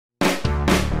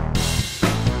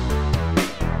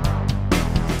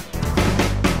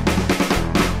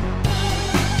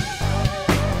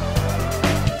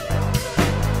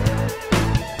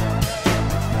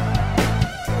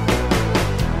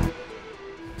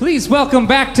Please welcome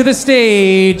back to the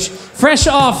stage, fresh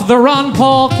off the Ron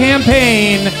Paul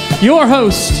campaign, your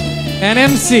host and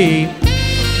MC,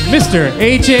 Mr.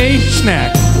 AJ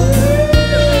Schnack.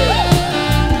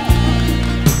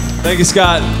 Thank you,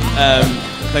 Scott.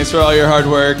 Thanks for all your hard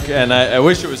work, and I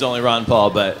wish it was only Ron Paul,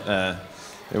 but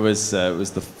it was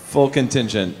the full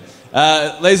contingent.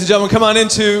 Ladies and gentlemen, come on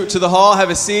into the hall, have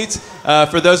a seat.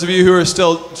 For those of you who are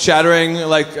still chattering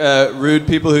like rude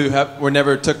people who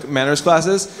never took manners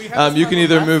classes, you can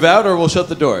either move out or we'll shut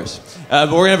the doors. But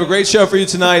we're gonna have a great show for you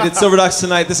tonight. It's Silverdocs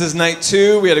Tonight. This is night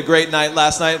 2. We had a great night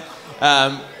last night.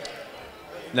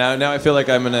 Now I feel like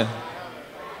I'm gonna.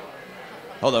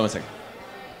 Hold on one second.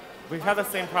 We've had the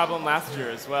same problem last year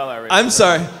as well, already. I'm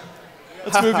sorry.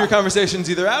 Let's move your conversations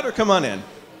either out or come on in.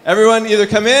 Everyone, either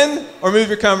come in or move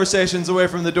your conversations away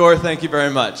from the door. Thank you very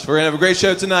much. We're going to have a great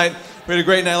show tonight. We had a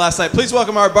great night last night. Please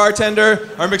welcome our bartender,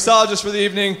 our mixologist for the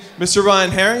evening, Mr. Ryan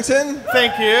Harrington.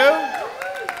 Thank you.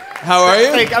 How are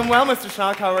you? I'm well, Mr.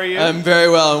 Schnack. How are you? I'm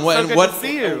very well. And so good to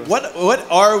see you. What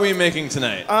are we making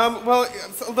tonight? Well,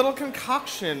 it's a little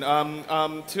concoction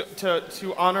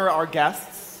to honor our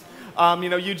guests. You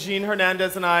know, Eugene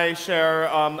Hernandez and I share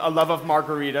a love of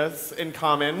margaritas in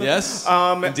common. Yes,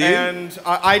 indeed. And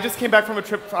I just came back from a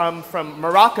trip from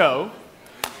Morocco,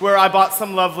 where I bought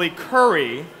some lovely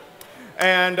curry.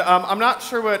 And I'm not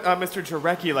sure what Mr.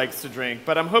 Jarecki likes to drink,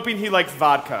 but I'm hoping he likes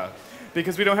vodka,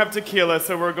 because we don't have tequila,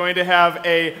 so we're going to have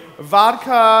a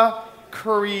vodka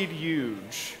curried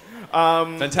huge.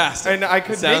 Fantastic. And I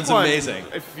could sounds make one amazing.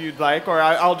 If you'd like, or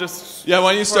I'll just. Yeah,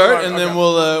 why don't you start, and then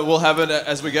we'll have it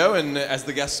as we go, and as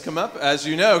the guests come up, as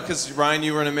you know, because Ryan,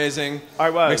 you were an amazing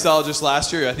mixologist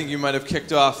last year. I think you might have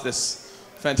kicked off this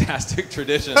fantastic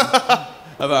tradition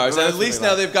of ours. And at least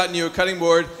now they've gotten you a cutting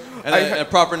board and a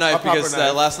proper knife, because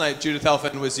last night Judith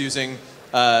Helfen was using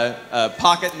a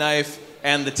pocket knife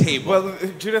and the table. Well,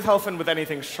 Judith Helfen with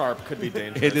anything sharp could be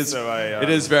dangerous. It is. So it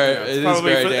is very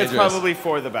dangerous. It's probably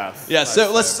for the best. Yeah.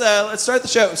 So let's start the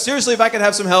show. Seriously, if I could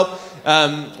have some help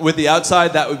with the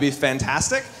outside, that would be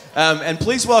fantastic. And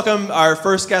please welcome our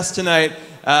first guest tonight.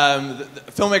 The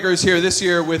filmmaker who's here this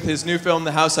year with his new film,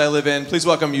 The House I Live In. Please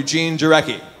welcome Eugene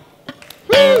Jarecki.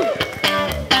 Woo!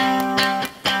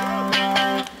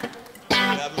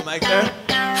 Have a mic there.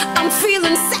 I'm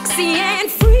feeling sexy and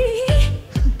free.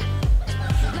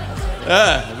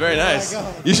 Very nice.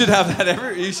 You should have that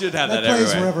everywhere. That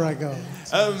plays wherever I go.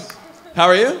 How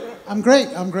are you? I'm great.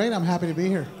 I'm happy to be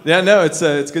here. Yeah, no, it's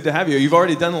good to have you. You've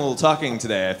already done a little talking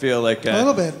today. I feel like a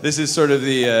little bit. This is sort of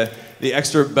the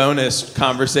extra bonus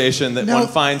conversation that one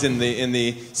finds in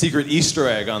the secret Easter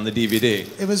egg on the DVD.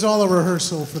 It was all a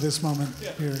rehearsal for this moment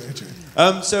here,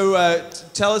 AJ. So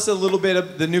tell us a little bit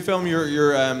of the new film.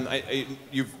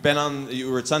 You've been on.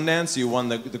 You were at Sundance. You won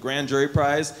the Grand Jury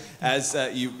Prize. As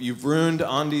you've ruined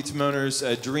Andy Timoner's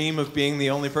dream of being the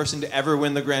only person to ever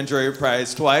win the Grand Jury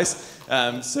Prize twice.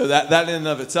 So that in and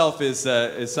of itself is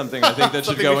something I think that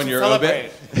should go in your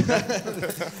obit.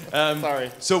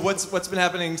 Sorry. So what's been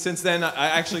happening since then? I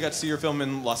actually got to see your film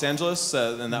in Los Angeles,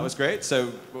 and that was great.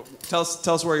 So tell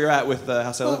us where you're at with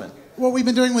House I Live In. What we've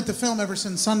been doing with the film ever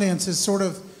since Sundance is sort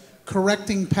of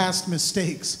correcting past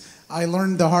mistakes. I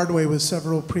learned the hard way with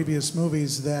several previous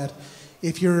movies that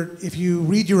if you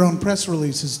read your own press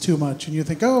releases too much and you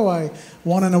think, oh, I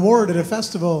won an award at a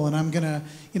festival and I'm gonna,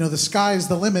 the sky's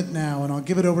the limit now, and I'll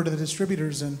give it over to the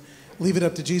distributors and leave it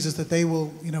up to Jesus that they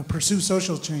will, pursue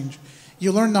social change.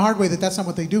 You learn the hard way that that's not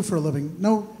what they do for a living.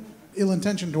 No ill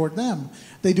intention toward them.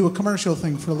 They do a commercial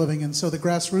thing for a living, and so the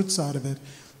grassroots side of it,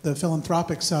 the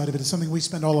philanthropic side of it, is something we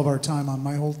spend all of our time on.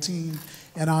 My whole team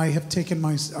and I have taken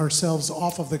ourselves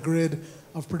off of the grid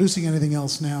of producing anything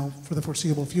else now for the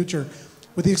foreseeable future,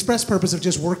 with the express purpose of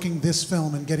just working this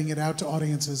film and getting it out to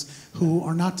audiences who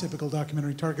are not typical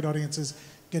documentary target audiences,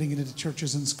 getting it into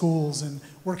churches and schools, and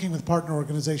working with partner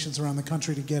organizations around the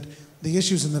country to get the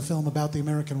issues in the film about the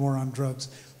American war on drugs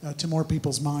to more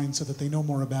people's minds so that they know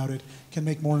more about it, can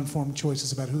make more informed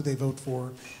choices about who they vote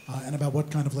for, and about what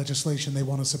kind of legislation they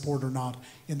want to support or not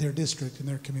in their district, in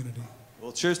their community.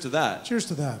 Well, cheers to that. Cheers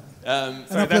to that.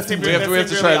 Sorry, we have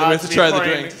to try the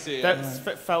drink to see.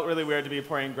 That felt really weird to be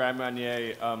pouring Grand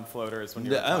Marnier floaters when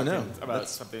you were talking about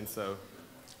something so.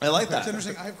 I like that. It's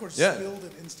interesting. I, of course, spilled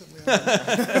it instantly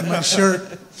on my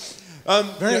shirt.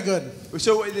 Very good.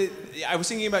 So I was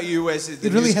thinking about you as...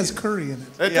 It really has curry in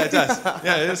it. Yeah, it does.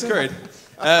 Yeah, it is curried.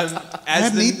 I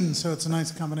hadn't eaten, so it's a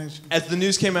nice combination. As the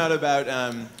news came out about,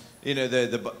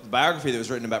 the biography that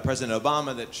was written about President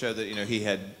Obama that showed that, he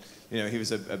had... he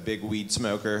was a big weed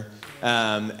smoker,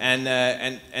 and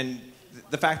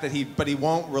the fact that he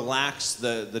won't relax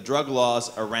the drug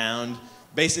laws around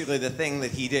basically the thing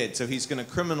that he did. So he's going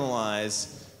to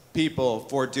criminalize people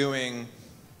for doing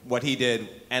what he did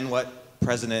and what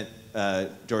President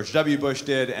George W. Bush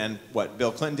did and what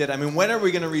Bill Clinton did. I mean, when are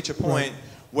we going to reach a point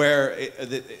where,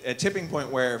 a tipping point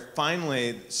where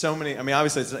finally so many, I mean,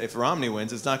 obviously if Romney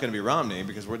wins, it's not going to be Romney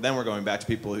because then we're going back to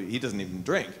people who he doesn't even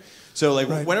drink. So like,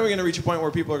 when are we going to reach a point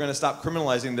where people are going to stop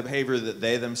criminalizing the behavior that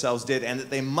they themselves did and that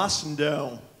they must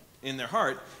know in their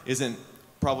heart isn't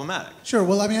problematic? Sure.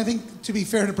 Well, I mean, I think to be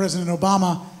fair to President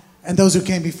Obama and those who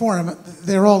came before him,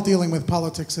 they're all dealing with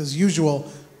politics as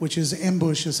usual, which is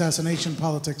ambush assassination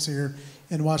politics here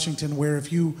in Washington, where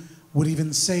if you would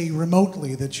even say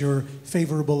remotely that you're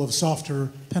favorable of softer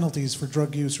penalties for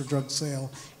drug use or drug sale,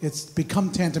 it's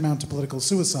become tantamount to political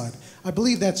suicide. I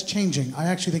believe that's changing. I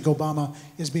actually think Obama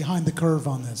is behind the curve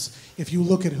on this. If you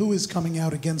look at who is coming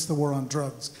out against the war on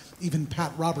drugs, even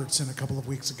Pat Robertson a couple of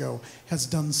weeks ago has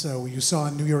done so. You saw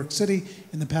in New York City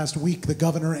in the past week, the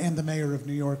governor and the mayor of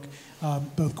New York,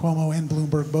 both Cuomo and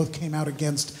Bloomberg, both came out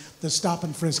against the stop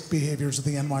and frisk behaviors of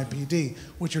the NYPD,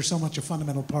 which are so much a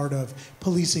fundamental part of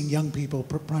policing young people,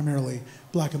 primarily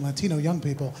Black and Latino young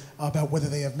people, about whether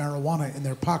they have marijuana in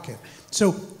their pocket.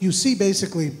 So you see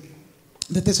basically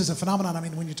that this is a phenomenon. I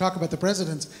mean, when you talk about the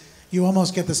presidents, you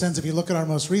almost get the sense, if you look at our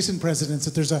most recent presidents,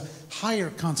 that there's a higher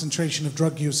concentration of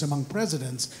drug use among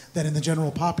presidents than in the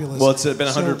general populace. Well, it's been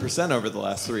 100% over the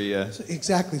last 3 years.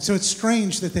 Exactly. So it's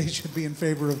strange that they should be in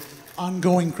favor of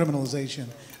ongoing criminalization.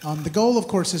 The goal, of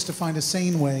course, is to find a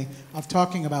sane way of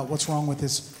talking about what's wrong with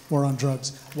this war on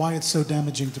drugs, why it's so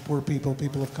damaging to poor people,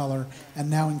 people of color, and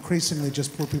now increasingly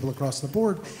just poor people across the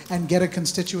board, and get a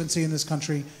constituency in this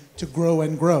country to grow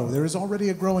and grow. There is already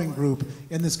a growing group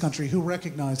in this country who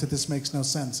recognize that this makes no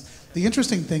sense. The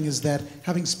interesting thing is that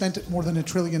having spent more than $1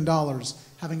 trillion,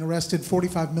 having arrested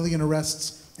 45 million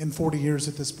arrests in 40 years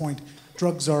at this point,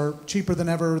 drugs are cheaper than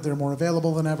ever, they're more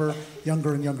available than ever,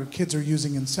 younger and younger kids are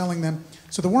using and selling them.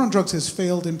 So the war on drugs has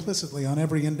failed implicitly on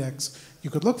every index you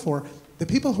could look for. The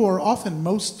people who are often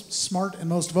most smart and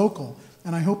most vocal,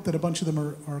 and I hope that a bunch of them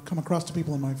are come across to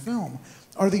people in my film,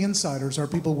 are the insiders, are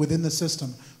people within the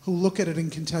system who look at it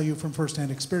and can tell you from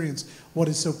firsthand experience what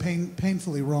is so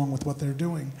painfully wrong with what they're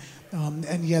doing.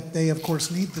 And yet they, of course,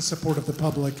 need the support of the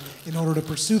public in order to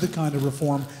pursue the kind of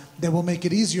reform that will make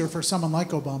it easier for someone like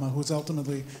Obama, who's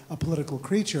ultimately a political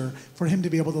creature, for him to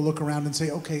be able to look around and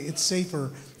say, okay, it's safer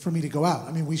for me to go out.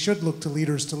 I mean, we should look to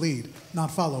leaders to lead,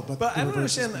 not follow. But I don't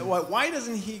understand, why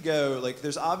doesn't he go, like,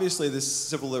 there's obviously this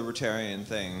civil libertarian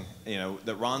thing, you know,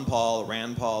 that Rand Paul,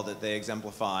 that they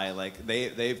exemplify, like,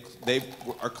 they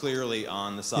are clearly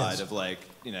on the side of, like,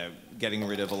 you know, getting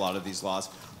rid of a lot of these laws.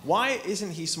 Why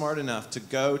isn't he smart enough to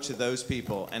go to those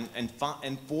people and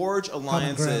forge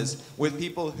alliances with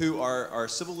people who are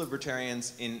civil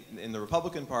libertarians in the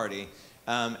Republican Party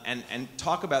and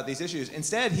talk about these issues?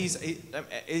 Instead,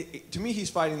 to me, he's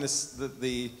fighting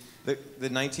the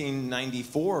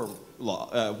 1994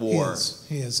 war.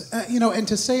 He is. You know, and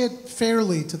to say it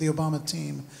fairly to the Obama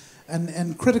team,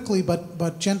 and critically,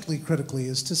 but gently critically,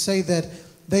 is to say that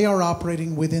they are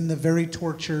operating within the very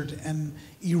tortured and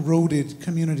eroded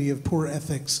community of poor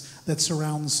ethics that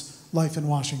surrounds life in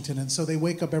Washington. And so they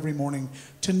wake up every morning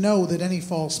to know that any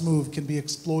false move can be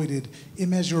exploited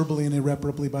immeasurably and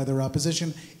irreparably by their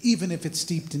opposition, even if it's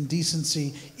steeped in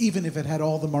decency, even if it had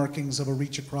all the markings of a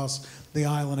reach across the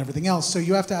aisle and everything else. So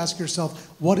you have to ask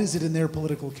yourself, what is it in their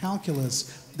political calculus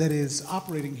that is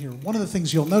operating here? One of the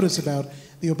things you'll notice about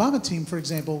the Obama team, for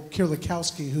example,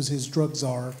 Kierlikowski, who's his drug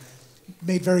czar,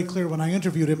 made very clear when I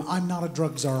interviewed him, I'm not a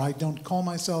drug czar. I don't call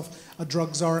myself a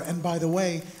drug czar. And by the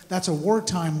way, that's a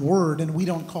wartime word, and we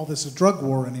don't call this a drug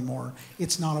war anymore.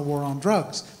 It's not a war on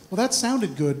drugs. Well, that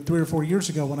sounded good 3 or 4 years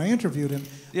ago when I interviewed him.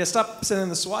 Yeah, stop sending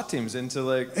the SWAT teams into,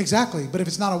 like... Exactly, but if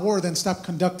it's not a war, then stop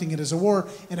conducting it as a war.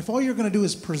 And if all you're going to do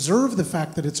is preserve the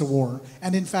fact that it's a war,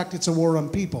 and in fact it's a war on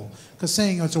people, because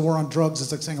saying it's a war on drugs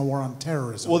is like saying a war on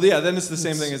terrorism. Well, yeah, then it's the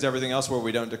same thing as everything else where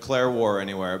we don't declare war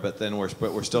anywhere, but then we're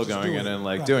still going in and,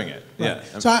 like, doing it. Right.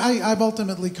 Yeah. So I've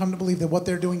ultimately come to believe that what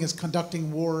they're doing is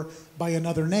conducting war by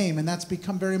another name, and that's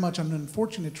become very much an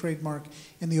unfortunate trademark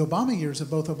in the Obama years of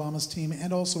both Obama's team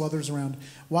and also others around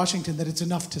Washington, that it's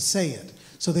enough to say it.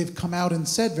 So they've come out and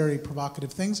said very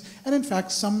provocative things, and in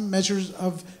fact, some measures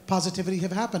of positivity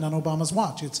have happened on Obama's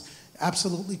watch. It's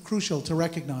absolutely crucial to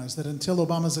recognize that until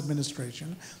Obama's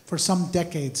administration, for some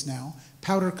decades now,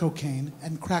 powder cocaine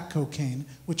and crack cocaine,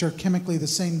 which are chemically the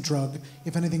same drug,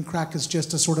 if anything, crack is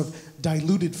just a sort of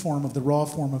diluted form of the raw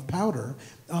form of powder,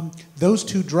 those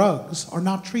two drugs are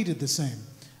not treated the same.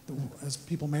 as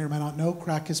people may or may not know,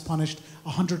 crack is punished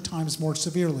 100 times more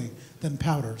severely than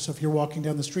powder. So if you're walking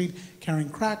down the street carrying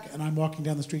crack and I'm walking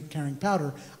down the street carrying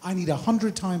powder, I need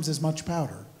 100 times as much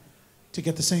powder to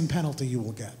get the same penalty you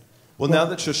will get. Well, now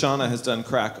that Shoshana has done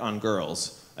crack on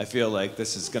girls, I feel like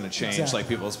this is going to change like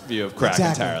people's view of crack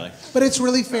entirely. But it's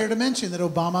really fair to mention that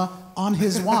Obama, on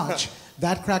his watch,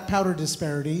 that crack powder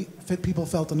disparity, people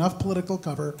felt enough political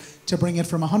cover to bring it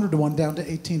from 100 to 1 down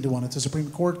to 18 to 1. It's a Supreme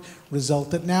Court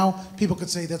result that now people could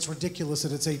say that's ridiculous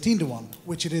that it's 18 to 1,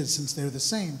 which it is since they're the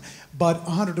same. But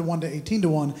 100 to 1 to 18 to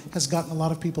 1 has gotten a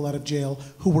lot of people out of jail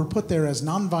who were put there as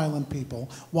nonviolent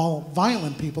people, while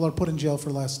violent people are put in jail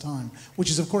for less time, which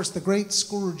is, of course, the great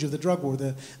scourge of the drug war.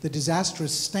 The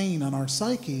disastrous stain on our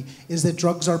psyche is that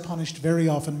drugs are punished very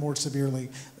often more severely.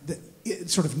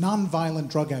 Sort of non-violent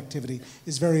drug activity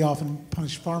is very often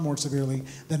punished far more severely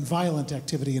than violent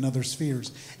activity in other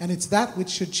spheres. And it's that which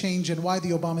should change, and why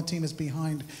the Obama team is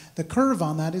behind the curve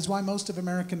on that is why most of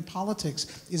American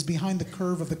politics is behind the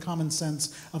curve of the common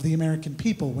sense of the American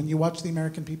people. When you watch the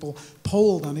American people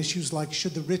polled on issues like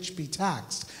should the rich be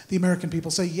taxed, the American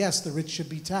people say yes, the rich should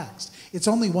be taxed. It's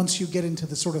only once you get into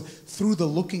the sort of through the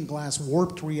looking glass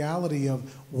warped reality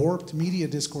of warped media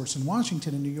discourse in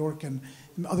Washington and New York and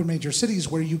other major cities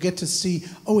where you get to see,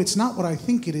 oh, it's not what I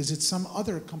think it is, it's some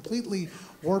other completely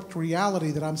warped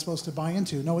reality that I'm supposed to buy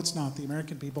into. No, it's not. The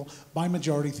American people, by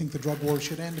majority, think the drug war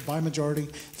should end. By majority,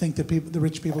 think that the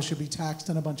rich people should be taxed,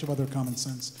 and a bunch of other common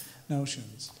sense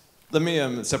notions. Let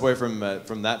me step away from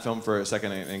that film for a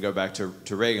second and go back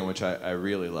to Reagan, which I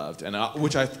really loved, and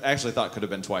which I actually thought could have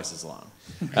been twice as long.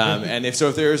 And if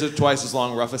there is a twice as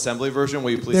long rough assembly version,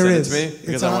 will you please send it to me?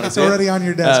 Because it's already on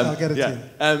your desk. I'll get it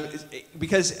to you.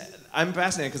 Because I'm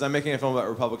fascinated, because I'm making a film about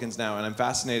Republicans now, and I'm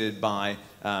fascinated by,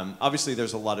 obviously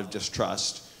there's a lot of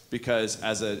distrust, because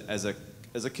as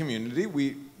a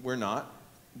community, we're not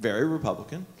very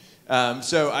Republican.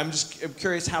 So I'm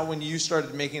curious how, when you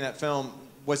started making that film,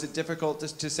 was it difficult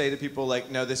to say to people,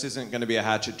 like, no, this isn't going to be a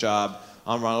hatchet job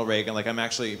on Ronald Reagan? Like, I'm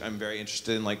very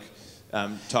interested in, like,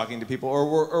 talking to people, or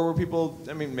were people?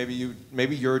 I mean,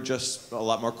 maybe you're just a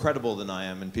lot more credible than I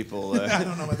am, and people. I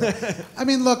don't know about that. I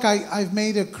mean, look, I've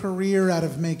made a career out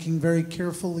of making very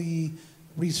carefully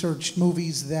researched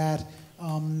movies that,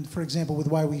 for example, with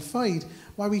Why We Fight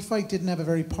didn't have a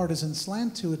very partisan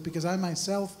slant to it, because I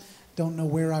myself don't know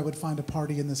where I would find a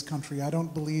party in this country. I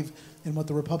don't believe in what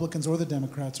the Republicans or the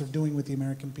Democrats are doing with the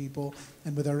American people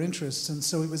and with our interests. And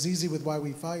so it was easy with Why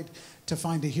We Fight to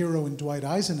find a hero in Dwight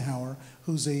Eisenhower,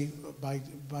 who's by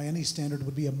any standard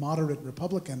would be a moderate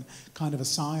Republican, kind of a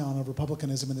scion of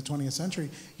republicanism in the 20th century.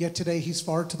 Yet today he's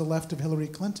far to the left of Hillary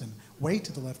Clinton, way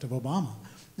to the left of Obama.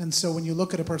 And so when you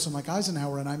look at a person like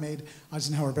Eisenhower, and I made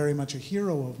Eisenhower very much a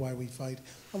hero of Why We Fight,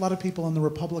 a lot of people in the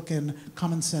Republican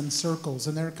common sense circles,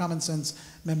 and they're common sense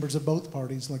members of both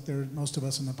parties, like they're most of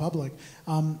us in the public,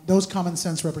 those common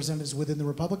sense representatives within the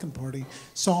Republican Party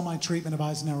saw my treatment of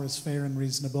Eisenhower as fair and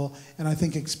reasonable, and I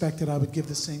think expected I would give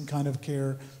the same kind of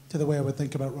care to the way I would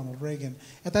think about Ronald Reagan.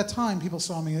 At that time, people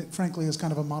saw me, frankly, as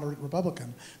kind of a moderate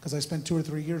Republican, because I spent 2 or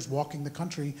 3 years walking the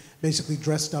country basically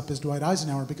dressed up as Dwight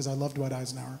Eisenhower, because I loved Dwight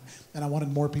Eisenhower, and I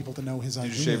wanted more people to know his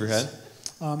ideas. Did you shave your head?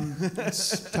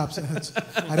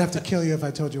 I'd have to kill you if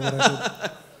I told you what I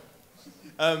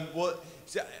did. Well,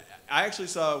 see, I actually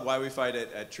saw Why We Fight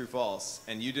at True False,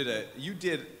 and you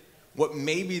did what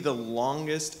may be the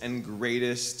longest and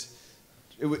greatest.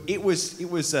 It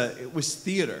was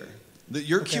theater.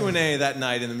 Your Q&A that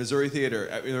night in the Missouri Theater,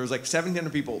 I mean, there was like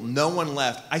 1,700 people. No one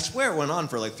left. I swear it went on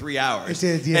for like 3 hours.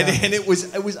 It did, yeah. And it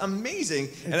was amazing.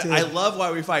 I love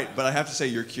Why We Fight, but I have to say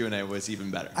your Q&A was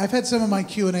even better. I've had some of my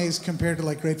Q&As compared to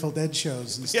like Grateful Dead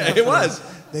shows and stuff. Yeah, it was.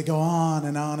 They go on,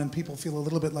 and people feel a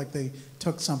little bit like they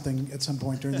took something at some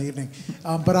point during the evening.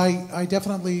 But I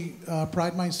definitely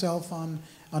pride myself on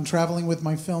traveling with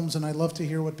my films, and I love to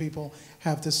hear what people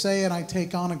have to say, and I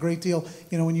take on a great deal.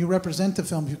 You know, when you represent the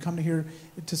film, you come to here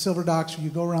to Silverdocs, or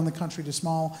you go around the country to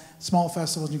small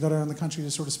festivals, and you go around the country to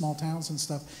sort of small towns and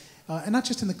stuff. And not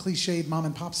just in the cliched mom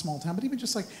and pop small town, but even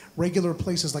just like regular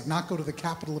places, like not go to the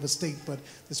capital of a state, but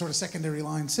the sort of secondary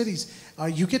line cities.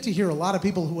 You get to hear a lot of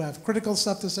people who have critical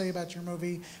stuff to say about your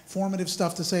movie, formative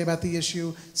stuff to say about the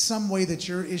issue, some way that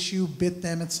your issue bit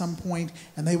them at some point,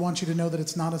 and they want you to know that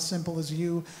it's not as simple as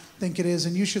you think it is.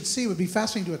 And you should see, it would be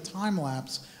fascinating to do a time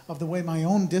lapse of the way my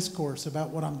own discourse about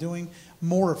what I'm doing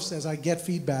morphs as I get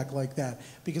feedback like that.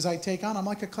 Because I'm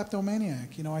like a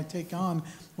kleptomaniac. You know, I take on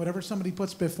whatever somebody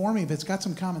puts before me. If it's got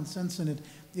some common sense in it,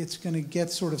 it's going to get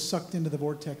sort of sucked into the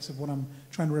vortex of what I'm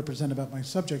trying to represent about my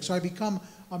subject. So I become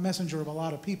a messenger of a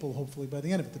lot of people, hopefully, by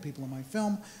the end of it. The people in my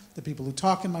film, the people who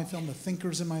talk in my film, the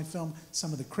thinkers in my film,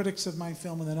 some of the critics of my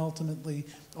film, and then ultimately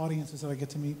audiences that I get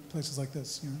to meet places like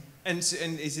this, you know? And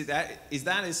is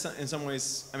that in some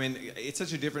ways, I mean, it's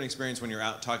such a different experience when you're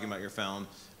out talking about your film,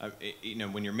 you know,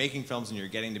 when you're making films and you're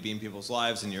getting to be in people's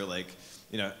lives and you're like,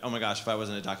 you know, oh my gosh, if I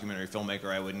wasn't a documentary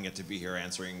filmmaker, I wouldn't get to be here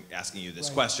asking you this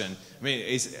question. I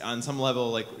mean, on some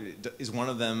level, like, is one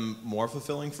of them more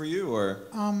fulfilling for you, or?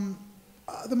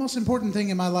 The most important thing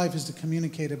in my life is to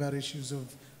communicate about issues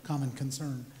of common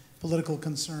concern. Political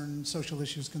concern, social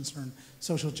issues concern,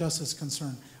 social justice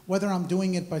concern. Whether I'm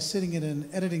doing it by sitting at an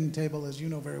editing table, as you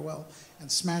know very well,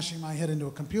 and smashing my head into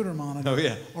a computer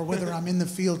monitor, or whether I'm in the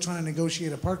field trying to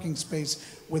negotiate a parking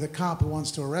space with a cop who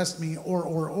wants to arrest me,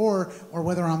 or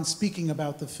whether I'm speaking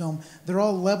about the film, they're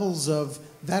all levels of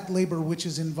that labor which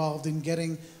is involved in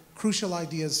getting crucial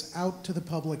ideas out to the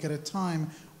public at a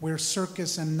time where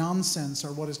circus and nonsense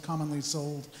are what is commonly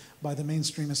sold by the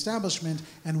mainstream establishment,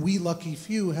 and we lucky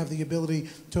few have the ability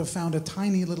to have found a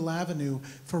tiny little avenue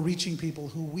for reaching people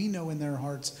who we know in their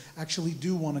hearts actually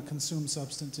do want to consume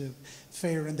substantive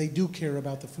fare, and they do care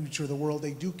about the future of the world.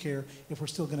 They do care if we're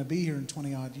still going to be here in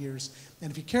 20-odd years.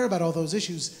 And if you care about all those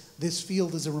issues, this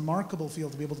field is a remarkable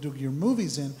field to be able to do your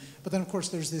movies in. But then, of course,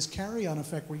 there's this carry-on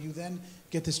effect where you then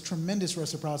get this tremendous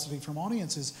reciprocity from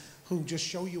audiences who just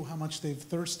show you how much they've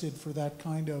thirsted for that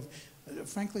kind of,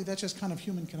 frankly, that's just kind of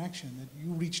human connection. That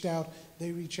you reached out,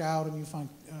 they reach out, and you find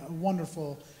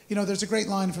wonderful. You know, there's a great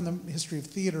line from the history of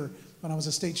theater. When I was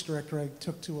a stage director, I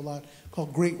took to a lot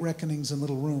called Great Reckonings in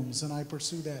Little Rooms, and I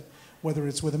pursue that, whether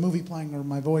it's with a movie playing or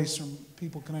my voice or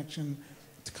people connection.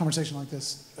 To conversation like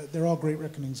this, they're all great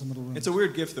reckonings in little rooms. It's a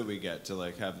weird gift that we get to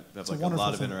like have like a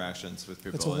lot of interactions with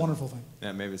people. It's a wonderful thing.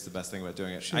 Yeah, maybe it's the best thing about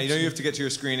doing it. I know you have to get to your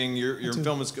screening. Your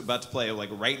film is about to play like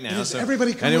right now. So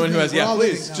everybody come anyone who has,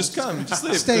 please now. just come, just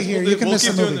leave. Stay here. You can miss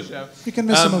a movie. You can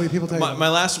miss a movie. People tell you. My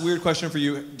last weird question for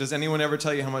you: does anyone ever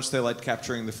tell you how much they liked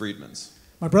capturing the Friedmans?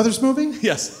 My brother's movie?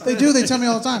 Yes. They do. They tell me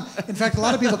all the time. In fact, a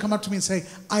lot of people come up to me and say,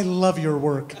 "I love your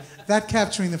work. That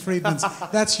Capturing the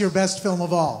Friedmans, that's your best film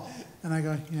of all." And I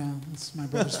go, yeah, it's my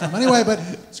brother's film. Anyway, but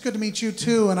it's good to meet you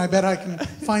too, and I bet I can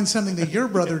find something that your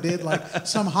brother did, like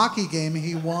some hockey game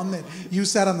he won that you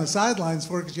sat on the sidelines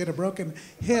for because you had a broken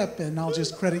hip, and I'll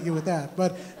just credit you with that.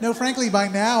 But no, frankly, by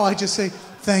now, I just say,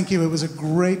 thank you. It was a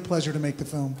great pleasure to make the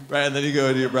film. Right, and then you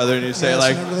go to your brother and you say,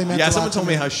 really someone told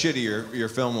me how shitty your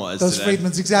film was Those today.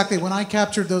 Friedmans, exactly. When I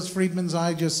captured those Friedmans,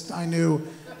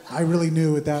 I really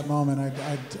knew at that moment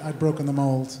I'd broken the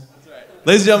mold.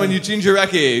 Ladies and gentlemen, Eugene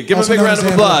Jarecki. Give him a big round of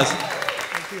applause.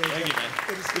 Thank you, man.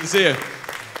 Good to see you.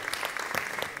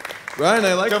 Ryan,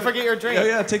 I like. Don't forget your drink. Oh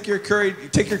yeah, take your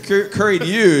curried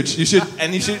huge. You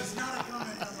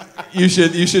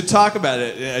should talk about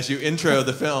it as you intro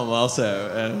the film also.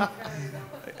 And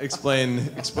explain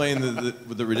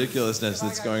the ridiculousness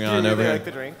that's going on over here. Do you really like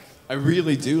the drink? I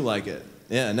really do like it.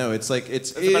 Yeah, no, it's like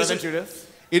it's. Is it better than Judas?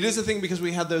 It is a thing because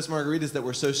we had those margaritas that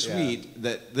were so sweet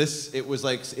that it was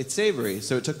like it's savory,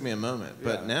 so it took me a moment.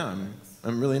 But now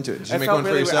I'm really into it. Did you make one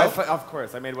for yourself? Of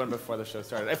course, I made one before the show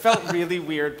started. It felt really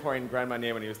weird pouring Grand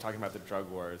Marnier when he was talking about the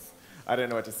drug wars. I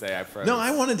didn't know what to say. I froze. No,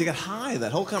 I wanted to get high.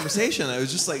 That whole conversation, I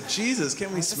was just like, Jesus,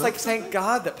 can we smoke? Just like, thank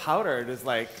God that powdered is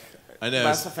like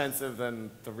less offensive than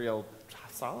the real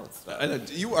solid stuff. I know.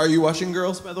 Are you watching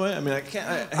Girls, by the way? I mean, I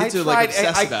hate to like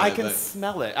obsess about it. I can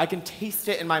smell it. I can taste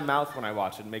it in my mouth when I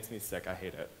watch it. It makes me sick. I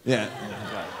hate it. Yeah.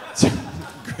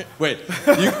 Wait,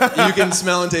 you can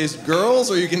smell and taste Girls,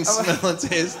 or you can smell and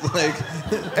taste like...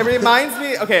 It reminds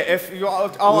me, okay, if you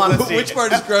all honesty... Which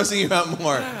part is grossing you out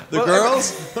more? The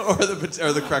girls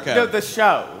or the crack out? No, the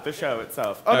show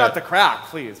itself. Oh, not the crack,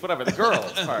 please. Whatever, the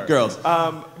girls part. Girls.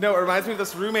 No, it reminds me of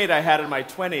this roommate I had in my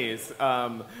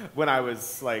 20s when I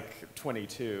was like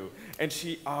 22. And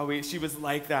she was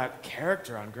like that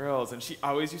character on Girls, and she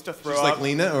always used to throw up. She's like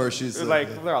Lena, or she's...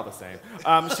 They're all the same.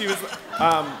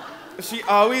 She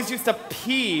always used to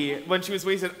pee when she was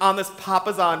wasted on this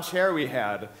Papazon chair we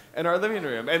had in our living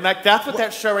room. And that's what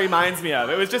that show reminds me of.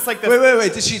 It was just like this...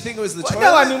 Wait. Did she think it was the toilet?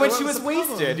 No, I mean, when she was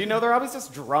wasted. You know, they're always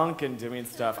just drunk and doing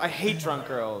stuff. I hate drunk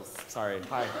girls. Sorry.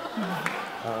 Hi.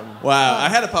 Wow, I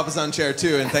had a Papazon chair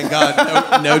too, and thank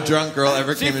God no drunk girl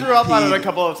ever came and She threw up on it a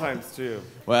couple of times too.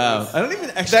 Wow. I don't even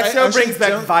actually... That show brings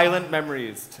back violent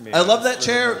memories to me. I love that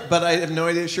chair, but I have no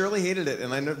idea. Shirley hated it,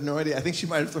 and I have no idea. I think she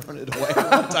might have thrown it away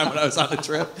one time when I was on a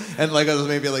trip, and like I was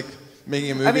maybe like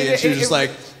making a movie, and she was just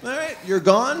like, "All right, you're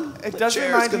gone." It does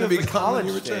remind me of the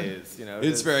college days, you know.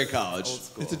 It's very college.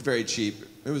 It's very cheap.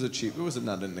 It was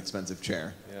not an expensive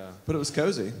chair. Yeah. But it was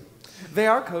cozy. They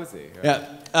are cozy. Yeah.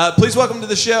 Please welcome to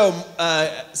the show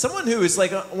someone who is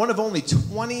like one of only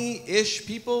 20-ish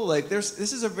people. Like, this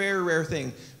is a very rare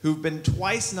thing, who've been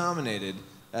twice nominated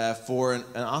for an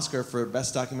Oscar for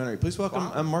Best Documentary. Please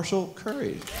welcome Marshall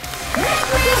Curry. Come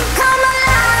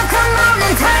alive, come on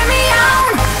and turn me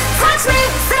on. Touch me,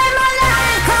 save my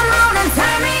life, come on and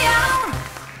turn me on.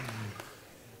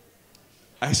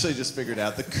 I actually just figured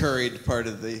out the curried part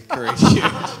of the curried huge.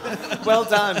 Well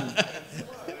done.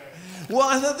 Well,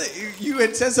 I thought that you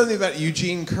had said something about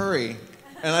Eugene Curry,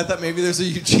 and I thought maybe there's a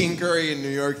Eugene Curry in New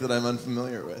York that I'm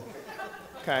unfamiliar with.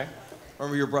 Okay.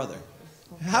 Or your brother.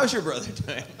 How's your brother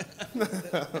doing?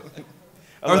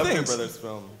 I love your brother's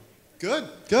film. Good.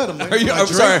 I'm Are you? I'm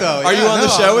sorry. Though. Are you on the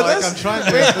show with us? I'm trying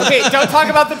to. Wait, don't talk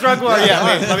about the drug war yet.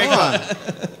 Wait, let me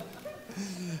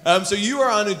go. So you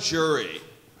are on a jury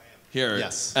here.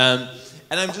 Yes. And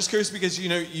I'm just curious because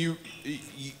you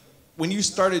when you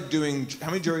started doing, how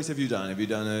many juries have you done? Have you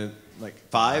done like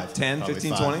 5, 10,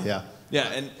 15, 20? Yeah. Yeah.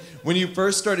 And when you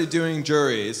first started doing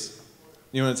juries,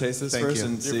 you want to taste this Thank first you.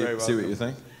 and You're see what you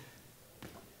think?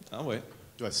 I'll wait.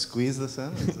 Do I squeeze this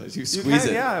in? You squeeze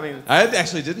it. Yeah, I mean. I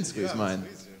actually didn't squeeze mine.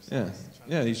 Yeah.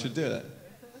 Yeah, you should do that.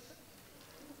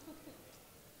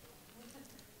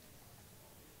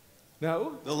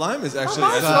 No? The lime is actually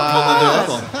Marshall, on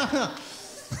the level.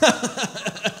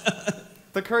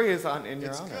 The curry is in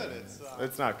your honor. Good.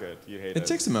 It's not good. You hate it. It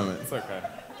takes a moment. It's okay.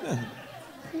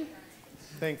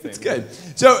 Thanks, It's Amy. good.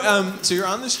 So, so you're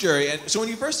on this jury, and so when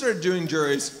you first started doing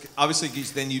juries, obviously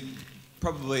then you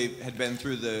probably had been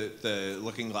through the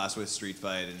Looking Glass with Street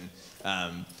Fight,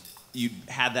 and you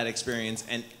had that experience.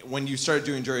 And when you started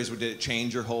doing juries, did it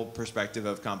change your whole perspective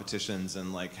of competitions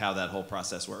and like how that whole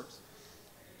process works?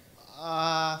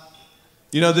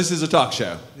 This is a talk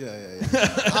show. Yeah.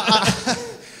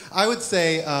 I would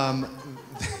say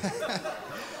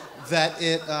that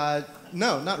it.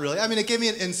 No, not really. I mean, it gave me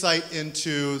an insight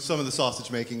into some of the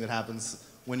sausage making that happens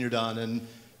when you're done, and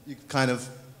you kind of,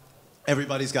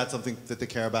 everybody's got something that they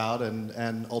care about,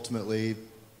 and ultimately,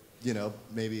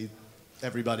 maybe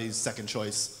everybody's second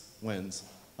choice wins,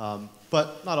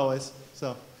 but not always.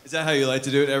 So. Is that how you like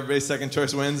to do it? Everybody's second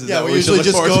choice wins? Is Yeah, that what we usually should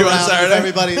just look go forward to on around Saturday?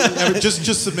 everybody.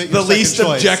 Just submit your The second least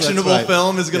choice. objectionable That's right.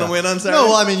 film is going to win on Saturday? No,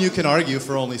 well, I mean, you can argue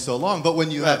for only so long, but when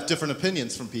you have different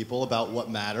opinions from people about what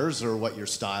matters or what your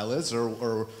style is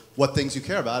or what things you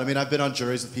care about. I mean, I've been on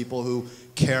juries with people who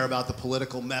care about the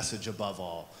political message above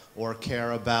all, or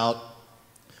care about,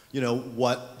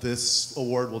 what this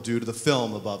award will do to the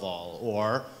film above all,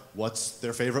 or what's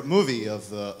their favorite movie of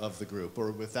the group,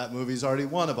 or if that movie's already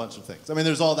won a bunch of things. I mean,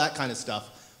 there's all that kind of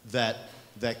stuff that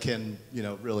can,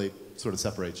 really sort of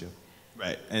separate you.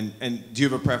 Right. And do you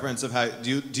have a preference of how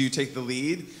do you take the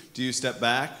lead? Do you step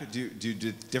back? Do you do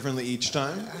it differently each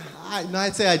time?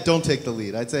 I'd say I don't take the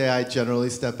lead. I'd say I generally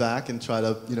step back and try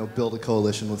to, build a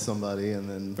coalition with somebody, and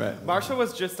then. Right. Marshall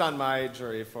was just on my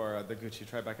jury for the Gucci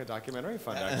Tribeca documentary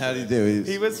fund. Actually. How did he do?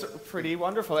 He was pretty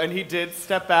wonderful, and he did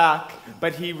step back,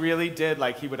 but he really did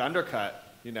he would undercut.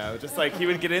 Just like he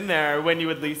would get in there when you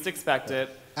would least expect it.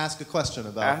 Ask a question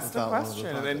about. Ask a question,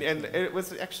 and it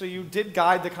was actually you did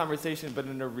guide the conversation, but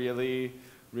in a really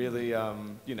a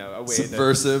way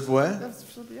subversive way.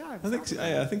 Yeah,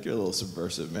 I think you're a little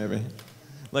subversive, maybe.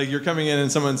 Like you're coming in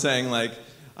and someone's saying like,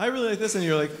 "I really like this," and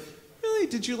you're like, "Really?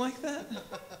 Did you like that?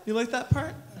 You like that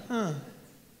part? Huh?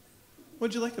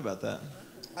 What'd you like about that?"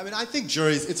 I mean, I think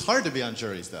juries. It's hard to be on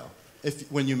juries though,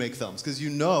 when you make films, because you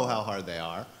know how hard they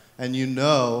are, and you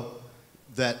know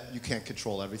that you can't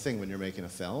control everything when you're making a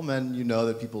film, and you know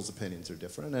that people's opinions are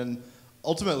different, and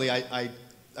ultimately, I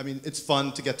mean, it's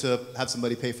fun to get to have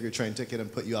somebody pay for your train ticket and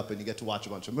put you up, and you get to watch a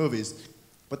bunch of movies.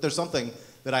 But there's something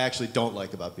that I actually don't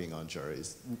like about being on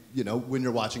juries. When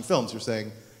you're watching films, you're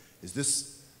saying, is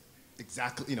this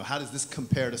exactly, how does this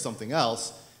compare to something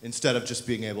else, instead of just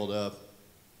being able to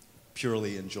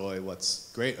purely enjoy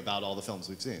what's great about all the films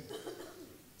we've seen.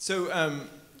 So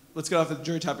let's get off the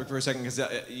jury topic for a second, because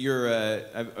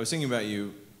I was thinking about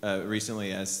you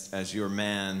recently as your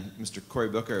man, Mr. Cory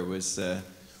Booker, was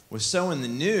so in the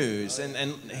news, and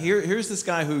here's this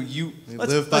guy who you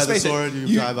live by the sword,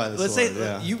 you die by the sword. Let's say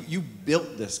yeah. you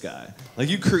built this guy, like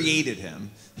you created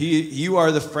him. You are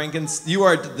you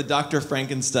are the Dr.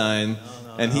 Frankenstein,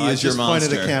 and he is your monster. I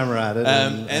just pointed a camera at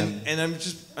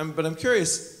it. But I'm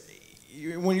curious,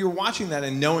 when you're watching that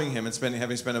and knowing him and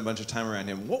having spent a bunch of time around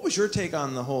him, what was your take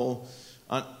on the whole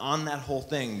on that whole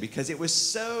thing? Because it was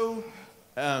so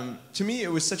to me,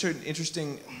 it was such an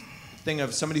interesting thing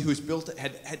of somebody who's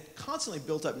had constantly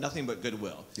built up nothing but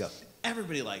goodwill. Yeah.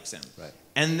 everybody likes him. Right.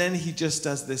 And then he just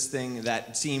does this thing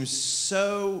that seems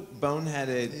so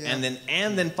boneheaded, Yeah.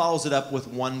 and then follows it up with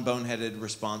one boneheaded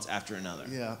response after another.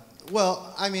 Yeah.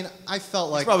 Well, I mean, I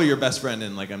felt like He's probably your best friend,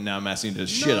 and like I'm now asking you to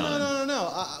shit on him.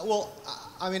 No.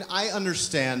 I mean, I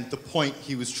understand the point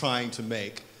he was trying to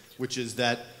make, which is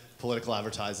that political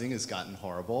advertising has gotten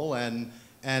horrible, and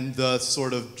the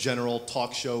sort of general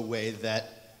talk show way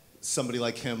that somebody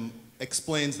like him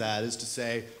explains that is to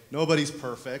say nobody's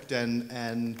perfect,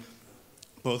 and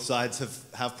both sides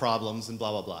have problems, and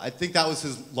blah blah blah. I think that was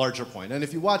his larger point. And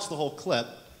if you watch the whole clip,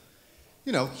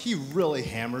 you know, he really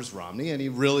hammers Romney, and he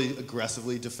really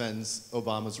aggressively defends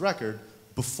Obama's record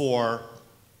before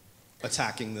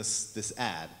attacking this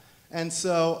ad. And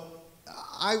so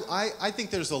I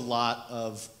think there's a lot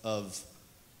of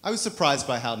I was surprised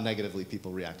by how negatively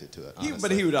people reacted to it, honestly.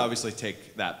 But he would obviously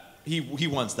take that. He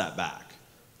wants that back.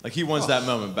 Like he wants that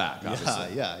moment back,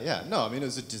 obviously. Yeah. No, I mean, it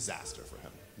was a disaster for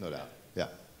him, no doubt. Yeah.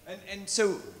 And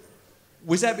so,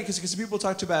 was that because people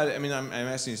talked about it? I mean, I'm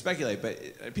asking you to speculate,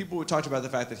 but people talked about the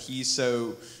fact that he's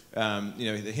so,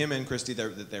 you know, him and Christie,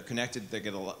 they're connected. They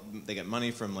get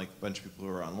money from like a bunch of people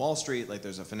who are on Wall Street. Like,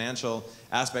 there's a financial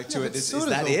aspect to it. Is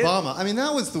that Obama. it? I mean,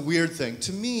 that was the weird thing.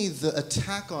 To me, the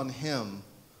attack on him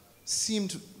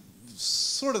seemed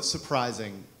sort of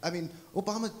surprising. I mean,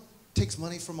 Obama takes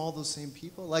money from all those same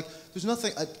people. Like, there's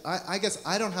nothing. I guess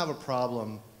I don't have a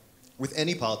problem with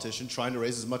any politician trying to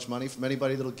raise as much money from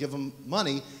anybody that'll give them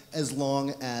money, as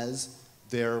long as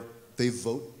they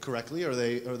vote correctly or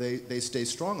they stay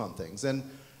strong on things.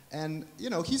 And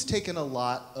you know, he's taken a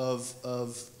lot of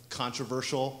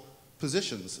controversial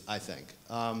positions, I think.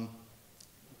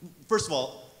 First of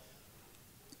all,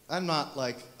 I'm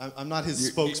not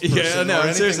his spokesperson. Yeah, no, or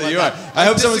anything seriously, like you are. that. I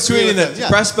hope someone's tweeting that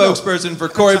press spokesperson for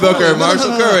Cory Booker,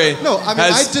 Marshall Curry,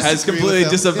 has completely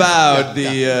disavowed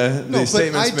the statements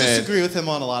made. I disagree with him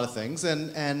on a lot of things,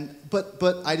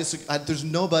 but I disagree. There's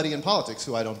nobody in politics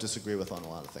who I don't disagree with on a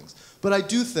lot of things. But I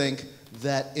do think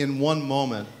that in one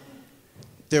moment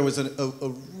there was a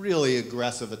really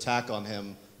aggressive attack on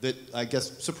him that I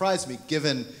guess surprised me,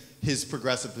 given his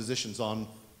progressive positions on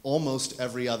almost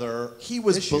every other He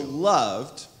was issue.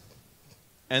 beloved,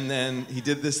 and then he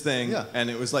did this thing, and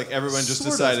it was like everyone just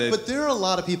Sort of, decided. but there are a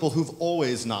lot of people who've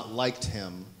always not liked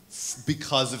him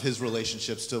because of his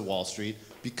relationships to Wall Street,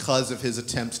 because of his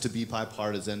attempts to be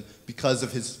bipartisan, because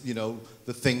of his, you know,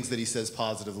 the things that he says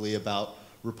positively about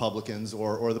Republicans,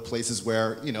 or the places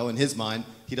where, you know, in his mind,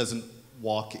 he doesn't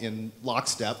walk in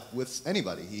lockstep with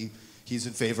anybody. He's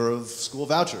in favor of school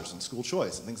vouchers and school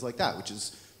choice and things like that, which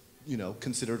is, you know,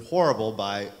 considered horrible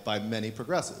by many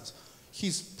progressives.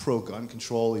 He's pro-gun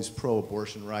control, he's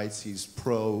pro-abortion rights, he's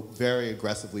very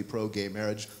aggressively pro-gay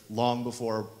marriage, long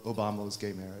before Obama was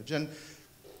gay marriage. And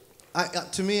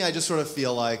to me, I just sort of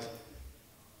feel like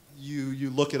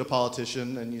you look at a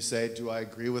politician and you say, do I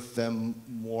agree with them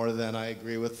more than I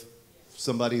agree with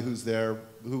somebody who's there,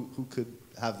 who could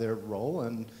have their role?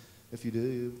 And if you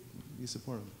do, you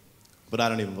support him. But I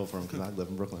don't even vote for him because I live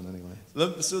in Brooklyn anyway.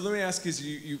 So let me ask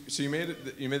you: you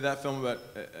made that film about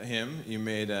him. You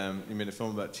made a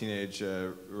film about teenage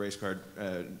race car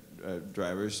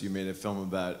drivers. You made a film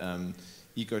about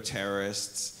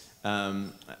eco-terrorists.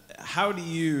 How do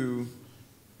you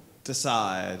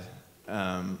decide?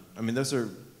 I mean, those are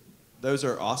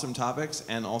awesome topics,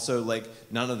 and also like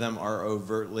none of them are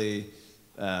overtly.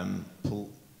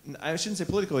 I shouldn't say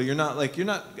political. You're not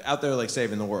out there like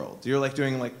saving the world. You're like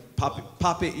doing like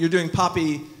poppy. You're doing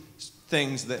poppy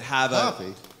things that have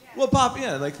Poppy? Well, pop,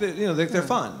 yeah, like they're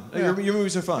fun. Yeah. Your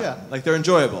movies are fun. Yeah. Like they're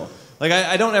enjoyable. Like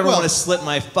I don't ever want to slit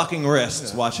my fucking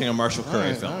wrists watching a Marshall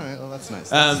Curry film. All right, well that's nice.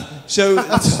 So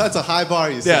that's a high bar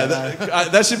you set. Yeah,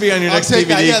 that should be on your next take DVD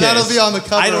that. Yeah, case. that'll be on the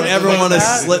cover. I don't ever want to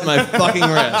slit my fucking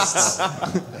wrists.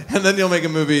 And then you'll make a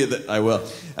movie that I will.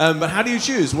 But how do you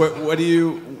choose? What's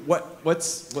your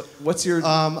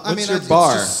bar? It's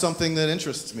just something that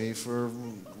interests me for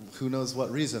who knows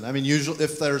what reason. I mean, usually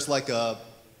if there's like a,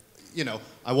 you know,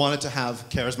 I want it to have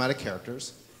charismatic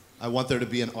characters. I want there to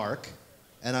be an arc.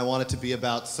 And I want it to be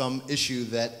about some issue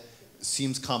that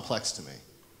seems complex to me.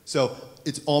 So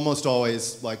it's almost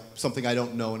always like something I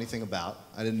don't know anything about.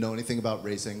 I didn't know anything about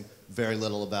racing, very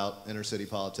little about inner city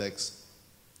politics,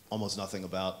 almost nothing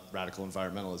about radical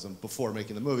environmentalism before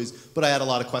making the movies, but I had a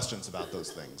lot of questions about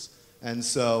those things. And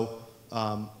so,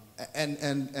 and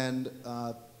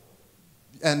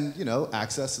you know,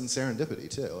 access and serendipity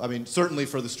too. I mean, certainly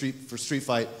for Street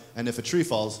Fight and If a Tree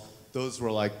Falls, those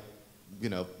were like, you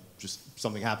know, just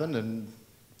something happened and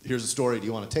here's a story, do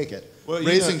you want to take it? Well,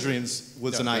 Racing Dreams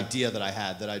was an idea that I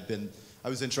had, that I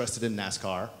was interested in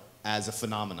NASCAR as a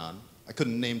phenomenon. I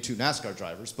couldn't name 2 NASCAR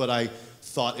drivers, but I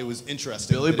thought it was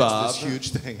interesting. Billy that Bob. It's this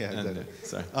huge thing. Yeah,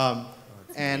 Sorry.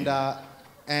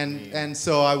 And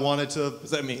so I wanted to What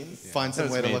does that mean? find some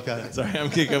way to look at it. Sorry, I'm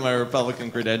kicking my Republican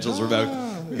credentials. We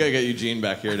gotta get Eugene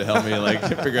back here to help me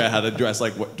figure out how to dress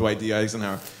like Dwight D.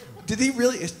 Eisenhower. Did he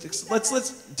really?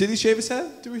 Did he shave his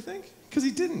head? Do we think? Because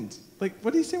he didn't. Like,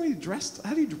 what did he say when he dressed?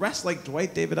 How do you dress like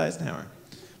Dwight David Eisenhower?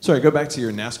 Sorry, go back to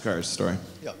your NASCAR story.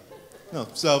 Yeah. No.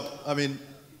 So I mean,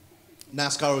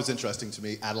 NASCAR was interesting to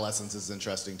me. Adolescence is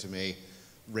interesting to me.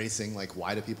 Racing, like,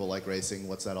 why do people like racing?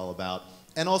 What's that all about?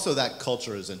 And also that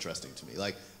culture is interesting to me.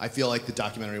 Like, I feel like the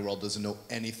documentary world doesn't know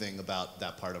anything about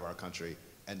that part of our country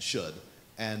and should.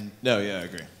 And No, yeah, I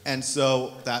agree. And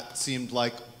so that seemed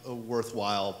like a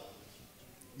worthwhile,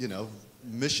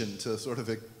 mission to sort of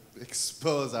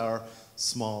expose our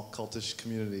small cultish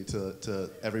community to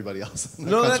everybody else in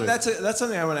the country. That's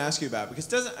something I want to ask you about,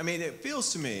 because it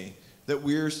feels to me that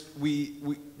we're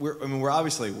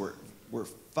obviously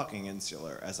fucking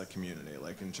insular as a community,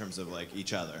 like in terms of like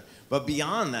each other. But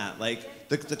beyond that, like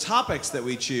the topics that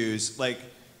we choose, like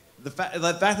the fact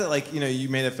that like you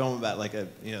made a film about like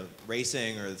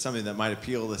racing or something that might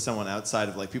appeal to someone outside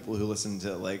of like people who listen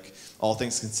to like All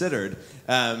Things Considered,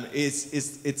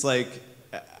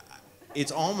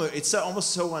 it's almost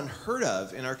so unheard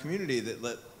of in our community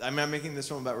that I'm making this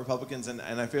film about Republicans, and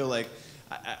I feel like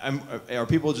are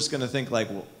people just going to think like,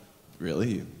 well,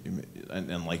 really,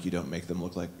 and like you don't make them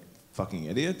look like fucking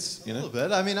idiots, A little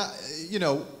bit. I mean,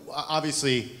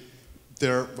 obviously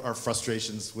there are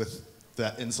frustrations with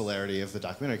that insularity of the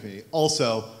documentary community.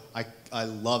 Also, I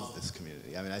love this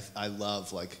community. I mean, I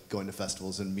love like going to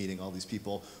festivals and meeting all these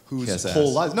people whose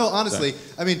whole lives. No, honestly,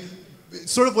 sorry. I mean,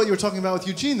 sort of what you were talking about with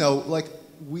Eugene, though. Like,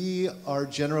 we are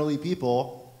generally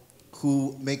people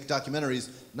who make documentaries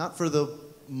not for the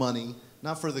money,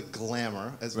 not for the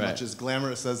glamour, as much as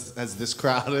glamorous as this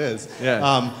crowd is.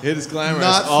 Yeah, it is glamorous.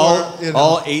 Not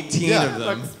all 18 of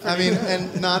them. I mean,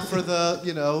 and not for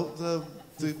the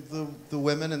the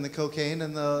women and the cocaine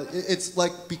and it's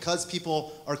like because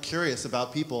people are curious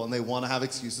about people and they want to have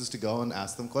excuses to go and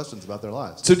ask them questions about their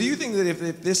lives. So do you think that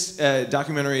if this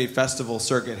documentary festival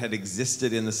circuit had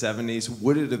existed in the 70s,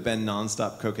 would it have been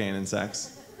nonstop cocaine and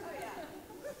sex?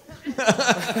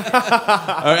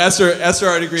 Esther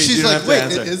already agreed. She's you don't like, have wait, to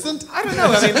answer. it isn't? I don't know.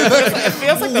 I mean, it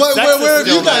feels like the sex where is have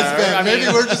you still guys there. been? I mean,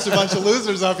 Maybe we're just a bunch of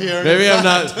losers up here. Maybe I'm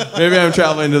not. Maybe I'm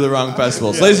traveling to the wrong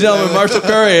festivals. Ladies and gentlemen, Marshall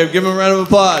Curry. Give him a round of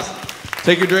applause.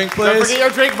 Take your drink, please. Don't forget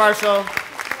your drink, Marshall.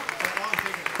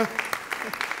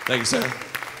 Thank you, sir.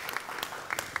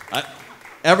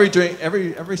 Every drink,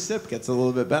 every sip gets a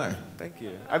little bit better. Thank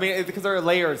you. I mean, because there are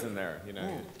layers in there, you know.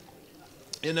 Ooh.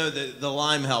 You know, the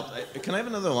lime helped. Can I have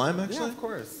another lime, actually? Yeah, of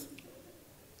course.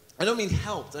 I don't mean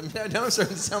helped. I mean, now I'm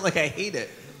starting to sound like I hate it.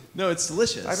 No, it's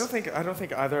delicious. I don't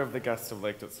think either of the guests have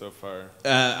liked it so far.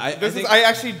 I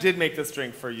actually did make this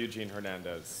drink for Eugene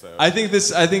Hernandez. So. I think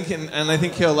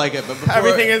he'll like it. But before,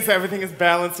 everything is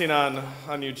balancing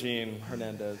on Eugene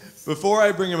Hernandez. Before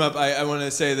I bring him up, I want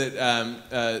to say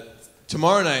that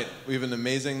tomorrow night we have an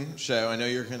amazing show. I know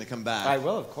you're going to come back. I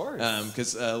will, of course.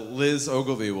 Because Liz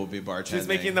Ogilvy will be bartending. She's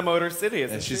making the Motor City,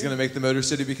 isn't she? She's going to make the Motor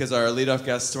City because our leadoff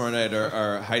guests tomorrow night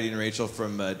are Heidi and Rachel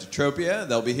from Detropia.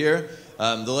 They'll be here.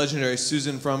 The legendary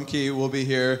Susan Frumke will be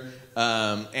here.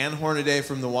 Ann Hornaday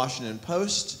from the Washington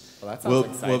Post. Well, that sounds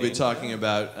exciting. We'll be talking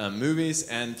about movies.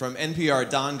 And from NPR,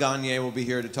 Don Gagne will be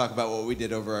here to talk about what we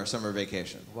did over our summer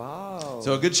vacation. Wow.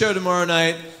 So a good show tomorrow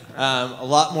night. A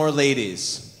lot more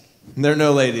ladies. There are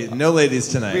no ladies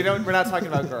tonight. We're not talking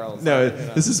about girls. No,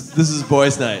 this is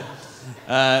boys' night.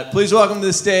 Please welcome to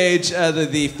the stage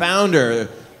the founder,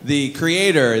 the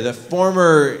creator, the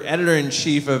former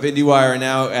editor-in-chief of IndieWire,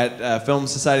 now at Film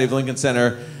Society of Lincoln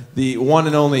Center, the one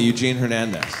and only Eugene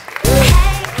Hernandez.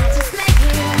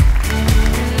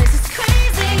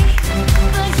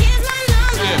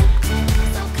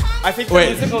 I think the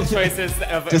musical choices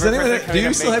of does anyone? Do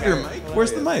you still have your mic?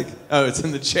 Where's the mic? Oh, it's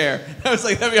in the chair. I was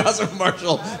like, that'd be awesome if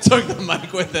Marshall took the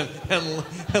mic with him and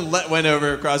went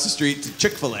over across the street to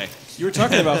Chick-fil-A. You were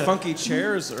talking about funky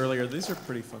chairs earlier. These are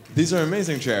pretty funky. These are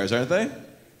amazing chairs, aren't they?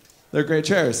 They're great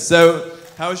chairs. So,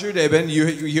 how was your day, Ben?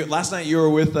 You last night you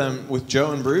were with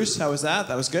Joe and Bruce. How was that?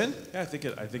 That was good. Yeah, I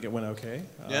think it went okay.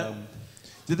 Yeah.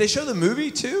 Did they show the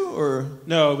movie too, or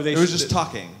no? It was just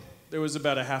talking. There was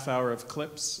about a half hour of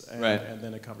clips and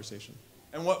then a conversation.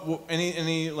 And what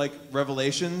any like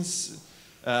revelations?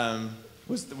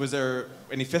 Was there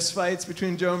any fistfights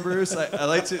between Joe and Bruce? I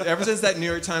like to, ever since that New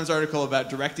York Times article about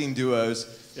directing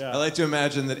duos, I like to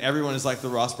imagine that everyone is like the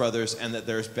Ross brothers and that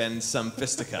there's been some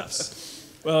fisticuffs.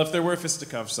 Well, if there were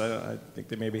fisticuffs, I think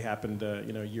they maybe happened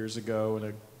years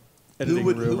ago in editing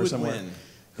room or somewhere. Win?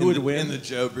 Who would win? In the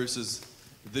Joe Bruce's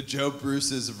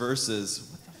versus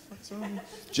what the fuck's wrong?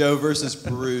 Joe versus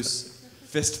Bruce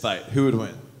fist fight. Who would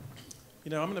win?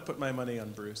 You know, I'm going to put my money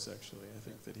on Bruce. Actually, I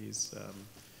think that he's.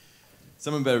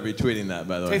 Someone better be tweeting that,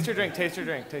 by the way. Taste your drink. Taste your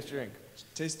drink. Taste your drink.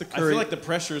 Taste the I curry. feel like the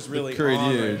pressure is really curried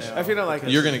on huge. right now. If you don't like it,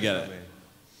 You're gonna get it. Wow,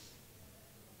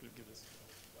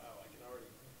 I can already.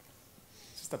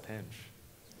 It's just a pinch.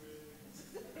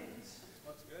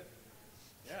 Looks good.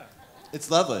 Yeah. It's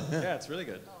lovely. Yeah, it's really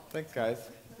good. Thanks, guys.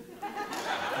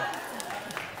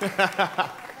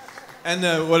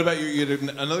 And what about you? You had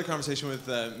another conversation with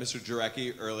Mr.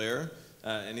 Jarecki earlier.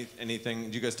 Anything?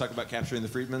 Did you guys talk about capturing the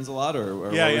Freedmans a lot, or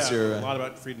what was your? A lot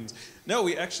about Freedmans. No,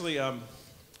 we actually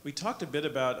we talked a bit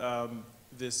about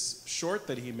this short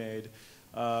that he made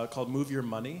called "Move Your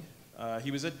Money." He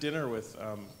was at dinner with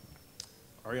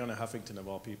Ariana Huffington of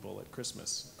all people at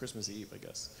Christmas Eve, I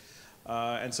guess.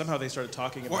 And somehow they started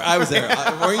talking about. I was there.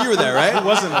 You were there, right? Who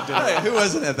wasn't at dinner? Who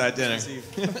wasn't at that dinner?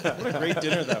 What a great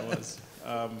dinner that was.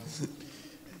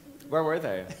 Where were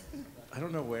they? I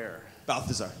don't know where.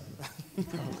 Balthazar.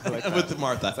 I like that. With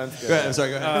Martha. Sounds good. Go ahead, I'm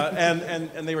sorry. Go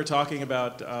ahead. And they were talking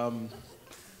about.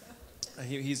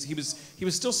 He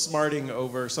was still smarting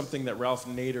over something that Ralph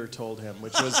Nader told him,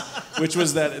 which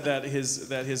was that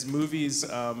his movies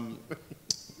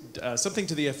something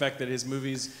to the effect that his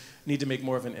movies need to make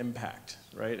more of an impact,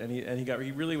 right? And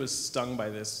he really was stung by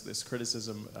this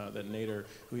criticism that Nader,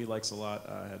 who he likes a lot,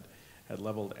 had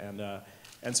leveled.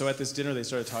 And so at this dinner they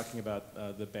started talking about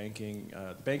the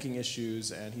banking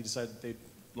issues, and he decided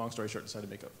long story short, decided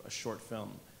to make a short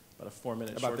film, about a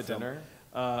 4-minute short film. About the dinner?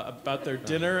 About their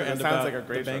dinner and sounds about like a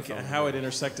great the bank short film. and how it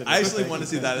intersected. I with actually the want to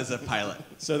see that as a pilot.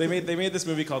 So they made this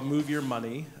movie called "Move Your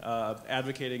Money,"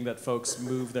 advocating that folks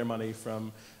move their money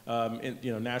from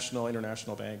national,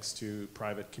 international banks to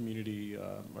private community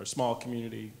or small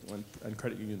community and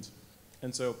credit unions.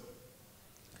 And so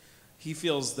he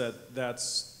feels that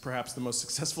that's perhaps the most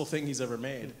successful thing he's ever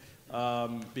made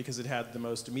because it had the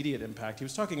most immediate impact. He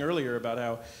was talking earlier about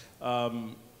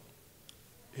how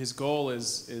his goal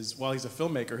is while he's a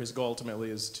filmmaker, his goal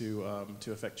ultimately is to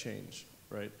affect change,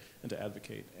 right, and to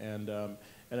advocate. And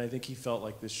I think he felt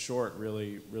like this short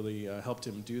really helped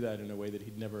him do that in a way that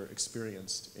he'd never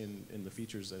experienced in the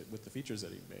features with the features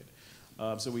that he made.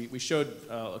 So we showed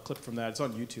a clip from that. It's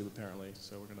on YouTube apparently.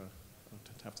 So we're gonna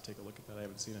have to take a look at that. I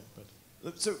haven't seen it, but.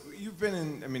 So you've been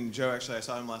in. I mean, Joe. Actually, I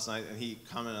saw him last night, and he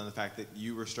commented on the fact that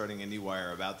you were starting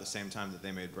IndieWire about the same time that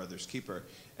they made Brothers Keeper,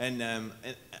 and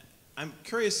I'm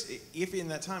curious if in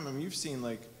that time, I mean, you've seen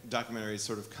like documentaries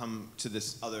sort of come to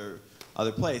this other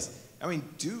place. I mean,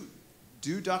 do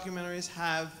documentaries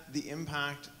have the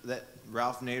impact that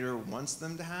Ralph Nader wants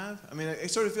them to have? I mean,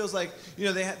 it sort of feels like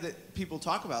that people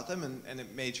talk about them, and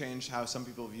it may change how some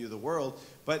people view the world.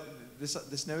 But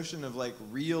this notion of like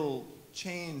real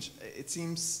change, it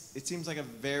seems like a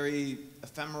very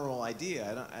ephemeral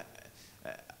idea.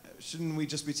 Shouldn't we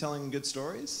just be telling good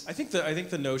stories? I think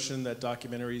the notion that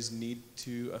documentaries need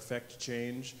to affect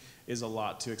change is a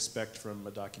lot to expect from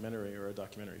a documentary or a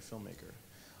documentary filmmaker.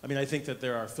 I mean, I think that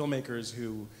there are filmmakers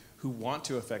who want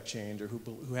to affect change or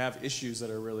who have issues that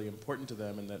are really important to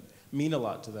them and that mean a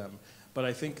lot to them. But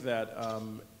I think that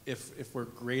if we're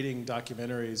grading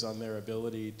documentaries on their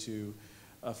ability to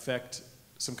affect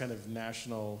some kind of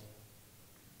national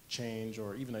change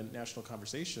or even a national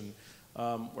conversation,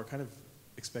 we're kind of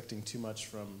expecting too much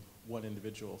from one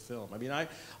individual film. I mean,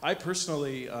 I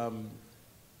personally,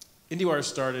 IndieWire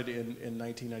started in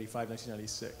 1995,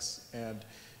 1996, and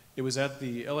it was at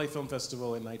the LA Film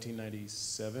Festival in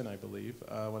 1997, I believe,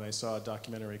 when I saw a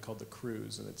documentary called The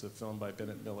Cruise, and it's a film by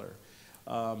Bennett Miller.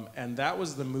 And that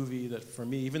was the movie that, for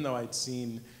me, even though I'd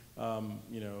seen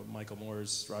Michael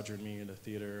Moore's Roger and Me in the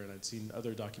theater, and I'd seen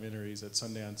other documentaries at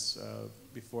Sundance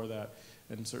before that,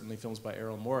 and certainly films by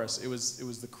Errol Morris, it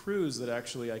was The Cruise that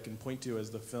actually I can point to as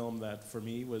the film that, for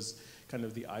me, was kind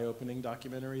of the eye-opening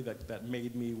documentary that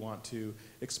made me want to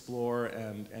explore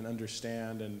and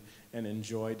understand and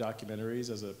enjoy documentaries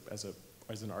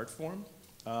as an art form.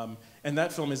 And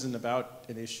that film isn't about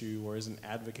an issue or isn't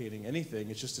advocating anything.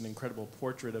 It's just an incredible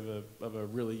portrait of a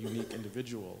really unique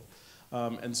individual.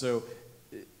 And so,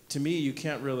 to me, you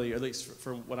can't really, at least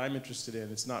for what I'm interested in,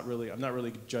 I'm not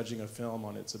really judging a film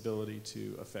on its ability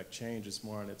to affect change. It's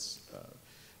more on its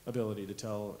ability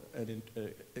to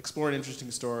explore an interesting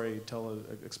story,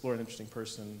 explore an interesting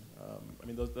person. I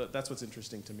mean, that's what's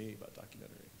interesting to me about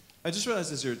documentary. I just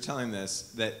realized as you're telling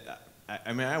this that,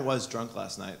 I mean, I was drunk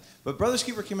last night, but Brothers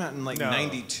Keeper came out in like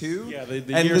 '92. Yeah, the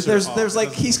and years are there's off.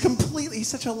 like, he's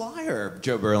such a liar,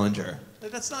 Joe Berlinger.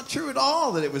 That's not true at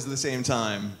all that it was the same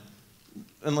time.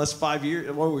 unless 5 years,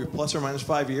 what were we, plus or minus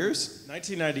 5 years?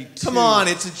 1992. Come on,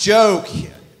 it's a joke.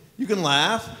 You can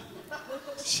laugh.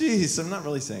 Jeez, I'm not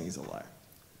really saying he's a liar.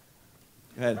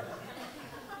 Go ahead.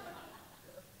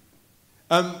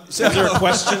 So Is there a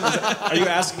question? Are you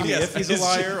asking me if he's a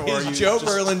liar, or are you is Joe just...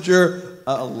 Berlinger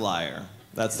a liar?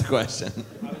 That's the question.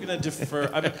 I'm gonna defer.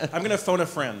 I'm gonna phone a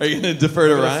friend. Are you gonna defer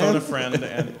to I'm gonna Ryan? phone a friend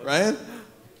and Ryan?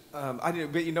 I do,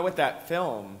 but you know what? That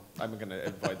film, I'm going to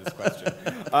avoid this question.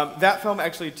 That film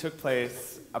actually took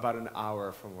place about an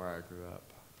hour from where I grew up.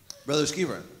 Brother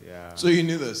Skeever. Yeah. So you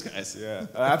knew those guys. Yeah,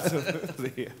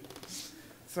 absolutely.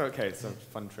 So, okay, so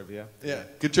fun trivia. Yeah,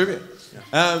 good trivia.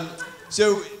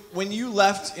 So when you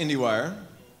left IndieWire,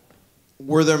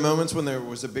 were there moments when there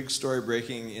was a big story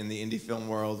breaking in the indie film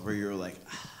world where you were like,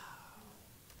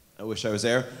 I wish I was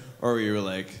there? Or you were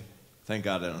like, thank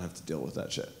God I don't have to deal with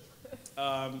that shit?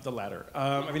 The latter.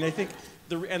 I mean, I think,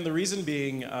 the reason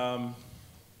being, I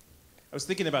was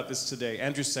thinking about this today.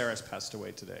 Andrew Sarris passed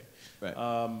away today. Right.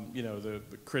 You know, the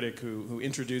critic who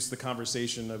introduced the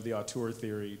conversation of the auteur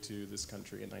theory to this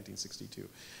country in 1962.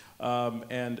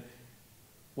 And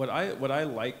what I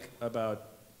like about,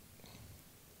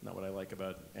 not what I like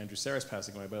about Andrew Sarris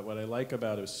passing away, but what I like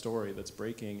about a story that's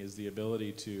breaking is the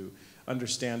ability to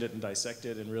understand it and dissect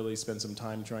it and really spend some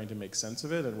time trying to make sense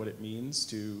of it and what it means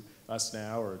to us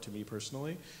now or to me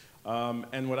personally.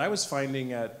 And what I was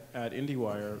finding at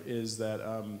IndieWire is that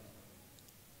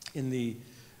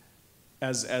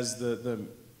as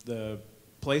the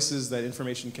places that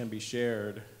information can be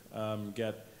shared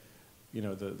get, you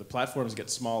know, the platforms get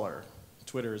smaller.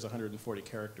 Twitter is 140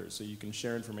 characters, so you can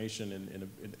share information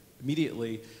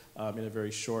immediately in a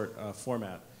very short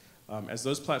format. As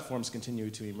those platforms continue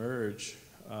to emerge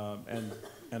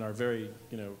and are very,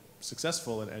 you know,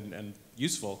 successful and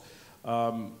useful,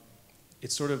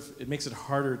 it makes it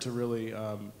harder to really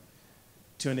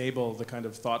to enable the kind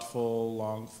of thoughtful,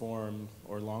 long form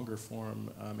or longer form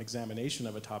examination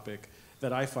of a topic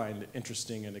that I find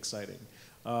interesting and exciting.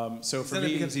 So for then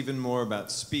me, it becomes even more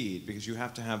about speed because you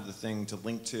have to have the thing to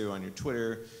link to on your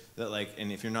Twitter that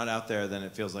and if you're not out there, then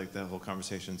it feels like the whole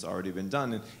conversation's already been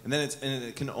done, and then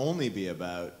it can only be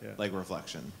about like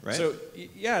reflection, right? So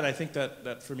yeah, and I think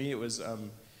that for me it was.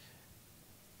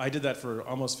 I did that for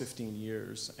almost 15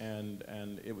 years, and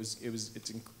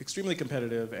it's extremely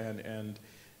competitive, and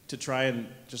to try and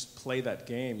just play that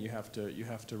game, you have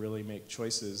to really make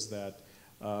choices that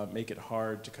make it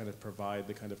hard to kind of provide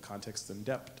the kind of context and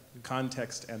depth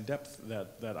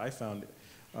that I found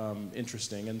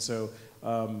interesting, and so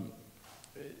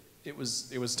it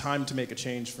was time to make a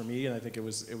change for me, and I think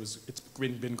it's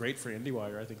been great for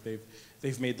IndieWire. I think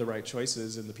they've made the right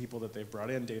choices, and the people that they've brought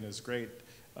in, Dana's great.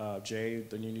 Jay,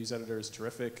 the new news editor, is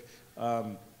terrific. But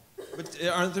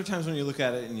aren't there times when you look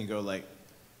at it and you go like,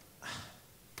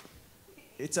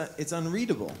 it's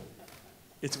unreadable?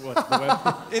 It's what? The web?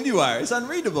 IndieWire, it's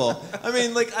unreadable. I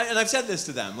mean, like, and I've said this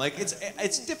to them, like,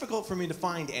 it's difficult for me to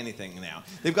find anything now.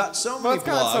 They've got so many blogs.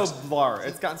 Gotten so blurry.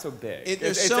 It's gotten so big.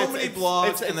 There's so many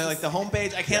blogs, and they're like the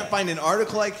homepage. I can't find an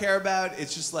article I care about.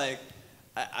 It's just like,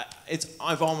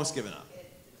 I've almost given up.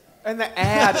 And the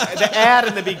ad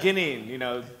in the beginning, you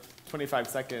know,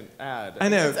 25-second ad. I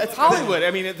know. It's Hollywood.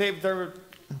 I mean, they're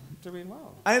doing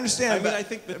well. I understand. I mean, but I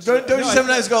think that don't you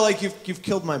sometimes go like, you've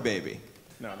killed my baby?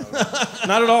 No,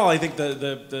 not at all. I think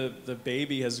the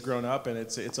baby has grown up, and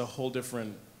it's a whole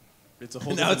different.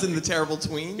 Now it's in the terrible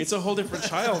tween. It's a whole different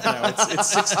child now. It's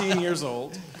 16 years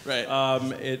old. Right.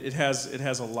 It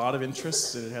has a lot of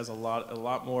interests. And it has a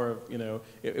lot more. You know,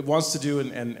 it wants to do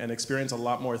and experience a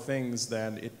lot more things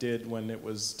than it did when it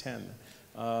was 10.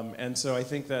 And so I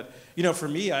think that, you know, for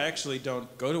me, I actually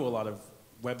don't go to a lot of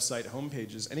website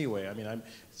homepages anyway. I mean, I'm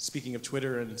speaking of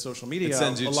Twitter and social media.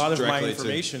 A lot of my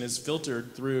information is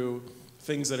filtered through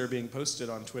things that are being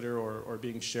posted on Twitter or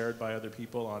being shared by other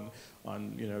people on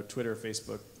you know, Twitter,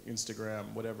 Facebook,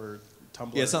 Instagram, whatever,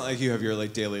 Tumblr. Yeah, it's not like you have your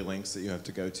like daily links that you have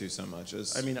to go to so much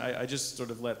as. I mean, I just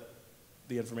sort of let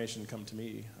the information come to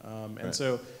me, and right.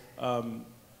 so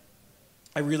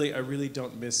I really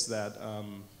don't miss that.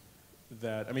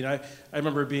 I mean, I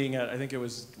remember being at, I think it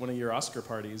was one of your Oscar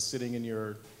parties, sitting in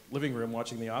your living room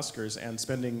watching the Oscars and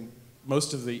spending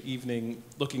most of the evening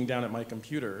looking down at my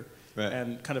computer. Right.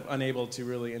 And kind of unable to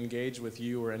really engage with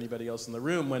you or anybody else in the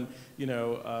room when, you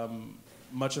know,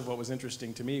 much of what was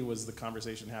interesting to me was the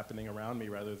conversation happening around me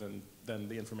rather than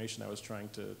the information I was trying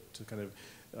to kind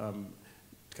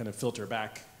of filter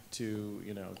back to,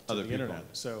 you know, to other the people. internet.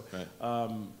 So right.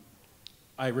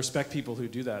 I respect people who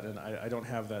do that, and I don't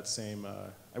have that same.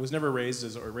 I was never raised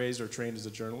or trained as a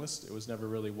journalist. It was never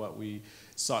really what we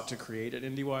sought to create at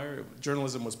IndieWire.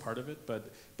 Journalism was part of it,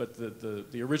 but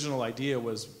the original idea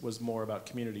was more about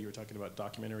community. You were talking about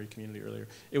documentary community earlier.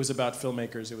 It was about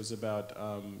filmmakers. It was about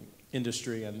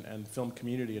industry and film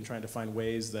community, and trying to find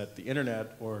ways that the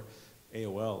internet, or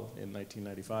AOL in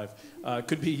 1995,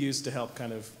 could be used to help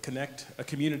kind of connect a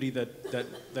community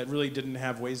that really didn't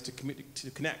have ways to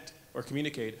connect or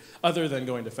communicate other than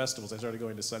going to festivals. I started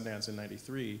going to Sundance in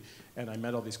 '93, and I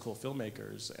met all these cool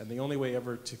filmmakers, and the only way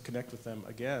ever to connect with them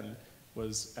again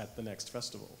was at the next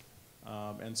festival.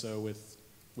 And so with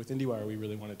IndieWire, we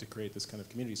really wanted to create this kind of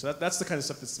community. So that's the kind of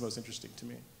stuff that's the most interesting to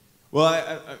me. Well,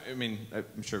 I mean,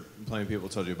 I'm sure plenty of people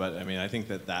told you, but I mean, I think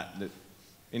that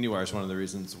IndieWire is one of the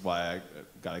reasons why I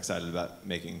got excited about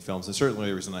making films. And certainly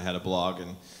the reason I had a blog,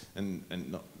 and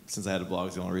since I had a blog,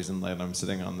 it's the only reason that I'm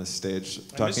sitting on this stage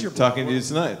talking to you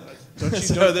tonight.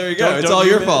 So there you go. It's all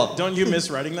your fault. Don't you miss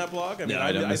writing that blog? I mean, No,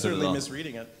 I don't miss it at certainly all. miss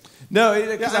reading it. No, Yeah,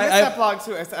 I miss that blog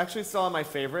too. It's actually still on my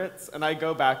favorites, and I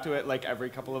go back to it like every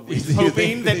couple of weeks,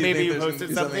 hoping that maybe you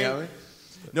posted something.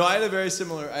 No, I had a very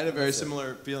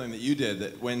similar feeling that you did.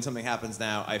 That when something happens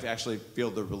now, I actually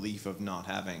feel the relief of not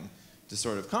having to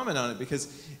sort of comment on it, because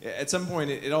at some point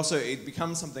it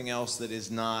becomes something else that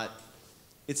is not.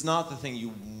 It's not the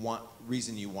thing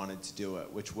reason you wanted to do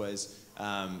it, which was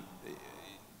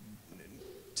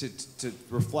to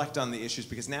reflect on the issues,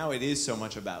 because now it is so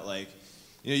much about, like,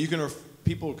 you know,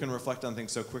 people can reflect on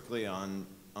things so quickly on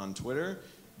Twitter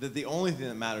that the only thing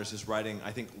that matters is writing,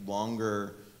 I think,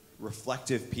 longer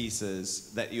reflective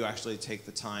pieces that you actually take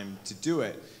the time to do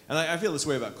it. And I feel this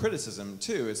way about criticism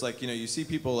too. It's like, you know, you see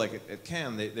people like at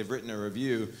Cannes, they've written a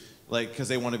review like because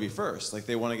they want to be first, like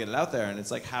they want to get it out there, and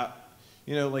it's like, how,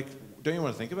 you know, like, don't you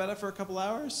want to think about it for a couple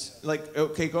hours? Like,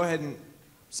 okay, go ahead and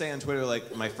say on Twitter,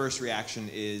 like, my first reaction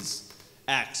is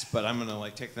X, but I'm gonna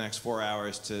like take the next 4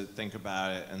 hours to think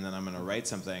about it, and then I'm gonna write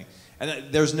something. And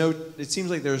it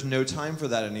seems like there's no time for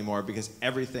that anymore, because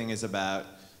everything is about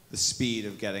the speed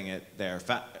of getting it there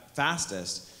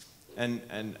fastest, and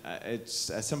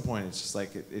it's at some point it's just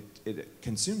like it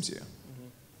consumes you.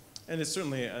 Mm-hmm. And it's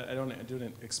certainly, I don't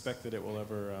expect that it will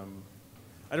ever.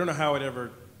 I don't know how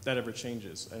that ever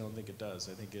changes. I don't think it does.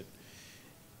 I think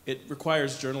it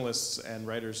requires journalists and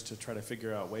writers to try to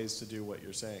figure out ways to do what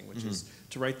you're saying, which is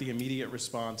to write the immediate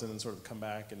response and then sort of come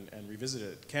back and revisit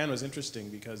it. Cannes was interesting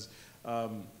because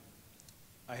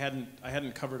I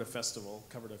hadn't covered a festival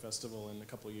in a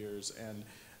couple of years, and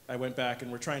I went back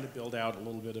and we're trying to build out a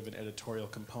little bit of an editorial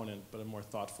component, but a more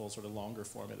thoughtful, sort of longer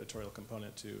form editorial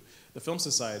component to the Film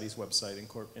Society's website,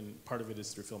 and part of it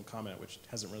is through Film Comment, which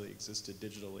hasn't really existed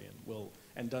digitally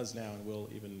and does now and will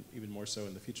even more so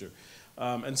in the future.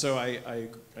 And so I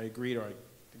agreed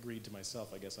to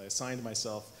myself, I guess. I assigned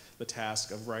myself the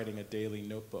task of writing a daily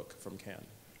notebook from Cannes,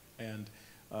 and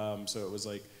so it was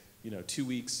like, 2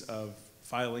 weeks of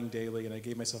filing daily, and I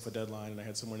gave myself a deadline, and I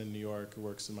had someone in New York who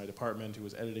works in my department who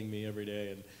was editing me every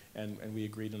day, and we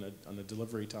agreed on a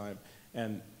delivery time.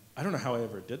 And I don't know how I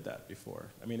ever did that before.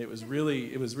 I mean, it was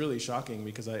really shocking,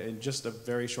 because in just a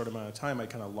very short amount of time, I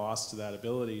kind of lost that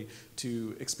ability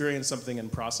to experience something and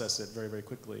process it very, very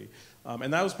quickly.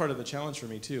 And that was part of the challenge for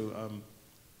me too.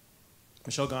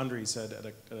 Michel Gondry said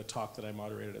at a talk that I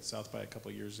moderated at South by a couple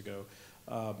of years ago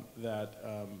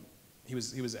that he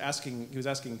was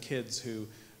asking kids who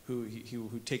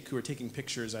were taking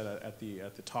pictures at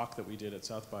the talk that we did at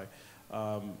South by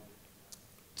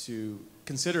to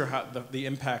consider how the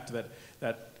impact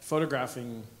that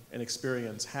photographing an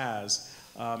experience has,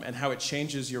 and how it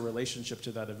changes your relationship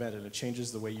to that event, and it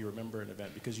changes the way you remember an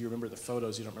event, because you remember the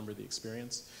photos, you don't remember the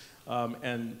experience.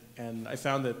 And I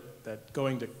found that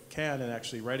going to Cannes and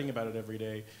actually writing about it every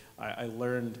day, I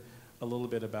learned a little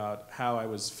bit about how I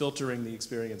was filtering the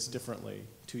experience differently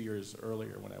 2 years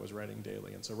earlier when I was writing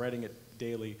daily. And so writing it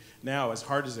daily now, as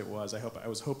hard as it was, I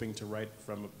was hoping to write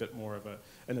from a bit more of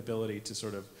an ability to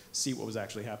sort of see what was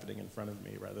actually happening in front of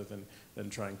me, rather than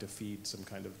trying to feed some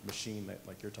kind of machine that,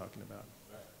 like you're talking about.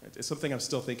 Right. It's something I'm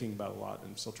still thinking about a lot, and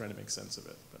I'm still trying to make sense of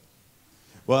it. But.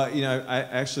 Well, I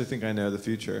actually think I know the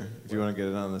future, if you want to get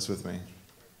in on this with me.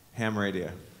 Ham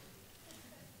radio.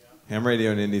 Ham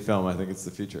radio and indie film, I think it's the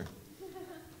future.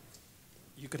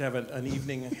 You could have an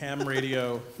evening ham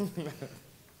radio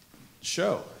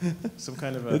show, some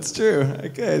kind of a... That's true, I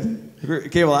could.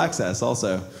 Cable access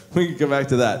also. We can come back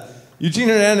to that. Eugene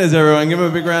Hernandez, everyone, give him a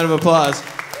big round of applause.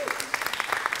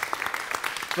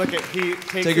 Look, he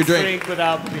takes a drink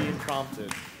without being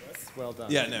prompted. well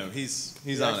done. Yeah, no, he's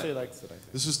He on actually it. likes it, I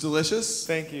think. This was delicious.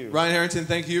 Thank you. Ryan Harrington,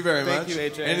 thank you very much.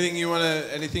 Thank you, AJ. Anything you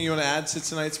wanna add to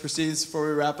tonight's proceeds before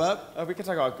we wrap up? We can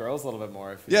talk about girls a little bit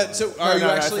more. If you Yeah. want. So No, are you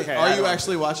that's actually okay, I don't-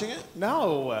 actually watching it?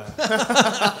 No.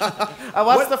 I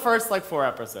watched the first like 4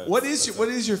 episodes. What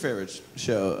is your favorite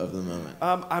show of the moment?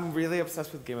 I'm really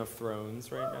obsessed with Game of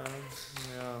Thrones right now.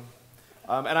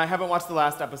 Yeah. And I haven't watched the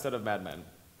last episode of Mad Men.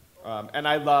 And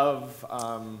I love.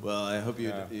 Well, I hope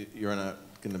you're not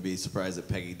going to be surprised that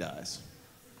Peggy dies.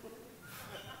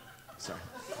 Sorry.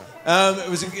 It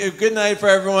was a good night for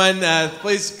everyone.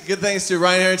 Please, good thanks to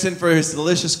Ryan Harrington for his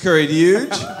delicious curried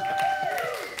huge.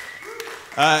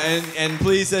 And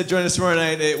please join us tomorrow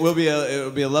night. It will be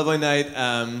a lovely night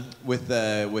with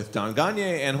Don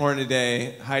Gagne and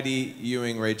Hornaday, Heidi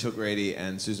Ewing, Rachel Grady,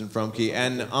 and Susan Fromke,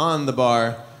 and on the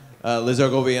bar, Liz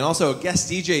Ogilvie, and also guest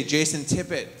DJ Jason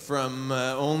Tippett from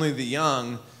Only the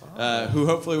Young, who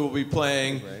hopefully will be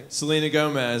playing Selena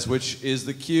Gomez, which is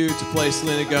the cue to play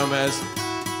Selena Gomez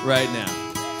right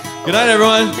now. Good night,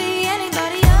 everyone.